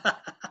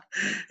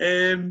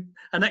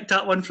 I nicked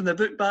that one from the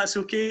book, but that's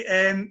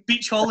okay.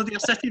 Beach holiday or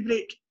city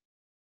break?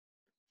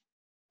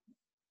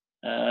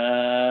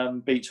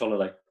 Beach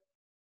holiday.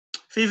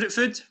 Favourite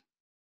food?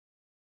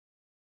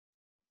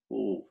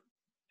 Oh,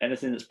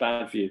 anything that's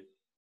bad for you.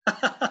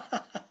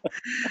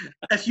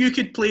 If you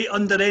could play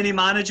under any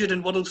manager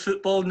in world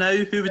football now,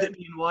 who would it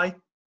be and why?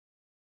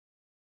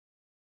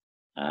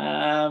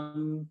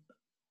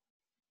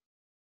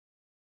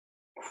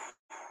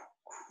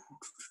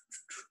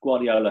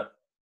 Guardiola.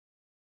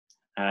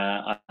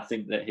 I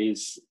think that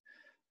his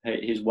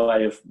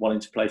way of wanting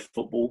to play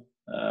football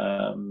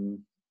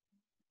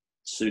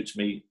suits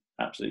me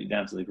absolutely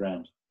down to the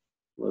ground.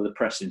 Well, the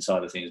pressing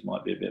side of things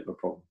might be a bit of a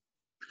problem.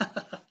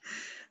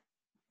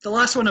 The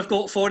last one I've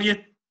got for you, I'm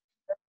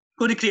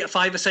going to create a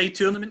five-a-side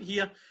tournament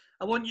here.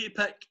 I want you to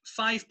pick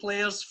 5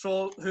 players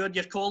who are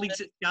your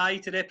colleagues at Sky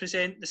to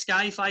represent the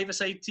Sky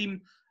five-a-side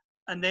team,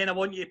 and then I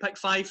want you to pick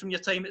 5 from your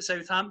time at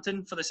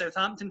Southampton for the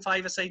Southampton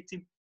five-a-side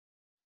team.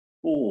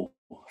 Oh,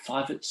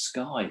 5 at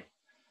Sky.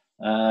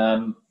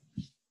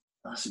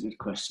 That's a good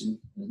question.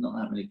 There's not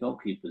that many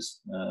goalkeepers.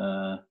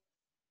 I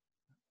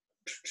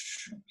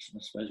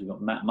suppose we've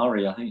got Matt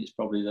Murray. I think it's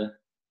probably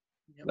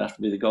would have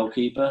to be the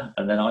goalkeeper,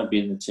 and then I'd be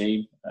in the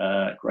team.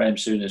 Graham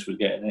Souness would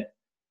get in it.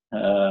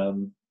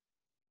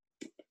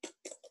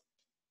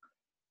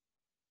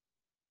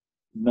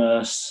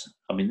 Merce.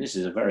 I mean, this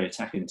is a very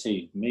attacking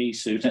team. Me,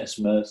 Souness,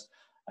 Merce,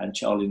 and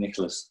Charlie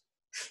Nicholas.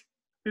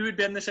 Who would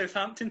be in the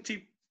Southampton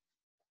team?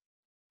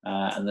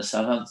 And the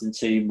Southampton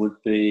team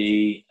would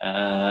be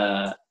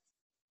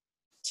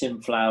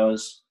Tim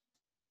Flowers,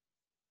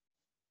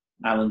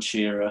 Alan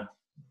Shearer,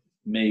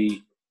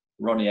 me,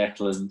 Ronnie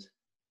Eklund,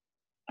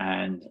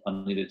 and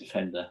I need a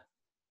defender.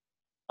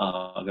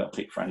 I've got to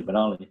pick Frankie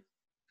Benali.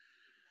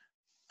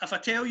 If I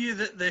tell you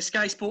that the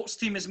Sky Sports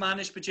team is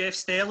managed by Jeff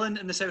Stelling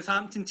and the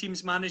Southampton team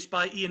is managed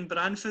by Ian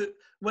Branfoot,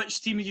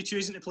 which team are you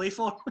choosing to play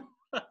for?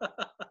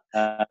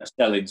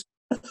 Stellings.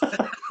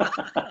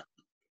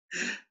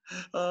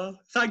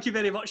 Thank you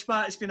very much,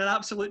 Matt. It's been an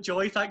absolute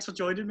joy. Thanks for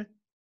joining me.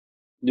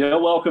 You're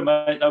welcome,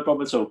 mate. No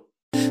problem at all.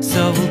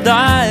 So we'll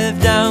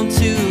dive down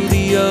to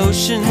the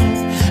ocean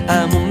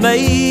and we'll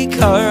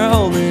make our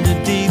home in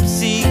a deep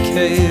sea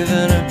cave,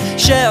 and our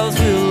shells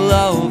will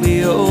all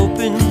be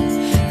open.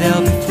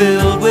 They'll be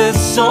filled with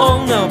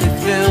song, they'll be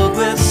filled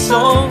with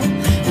song.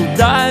 We'll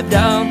dive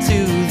down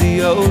to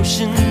the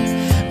ocean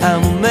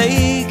and we'll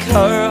make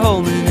our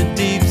home in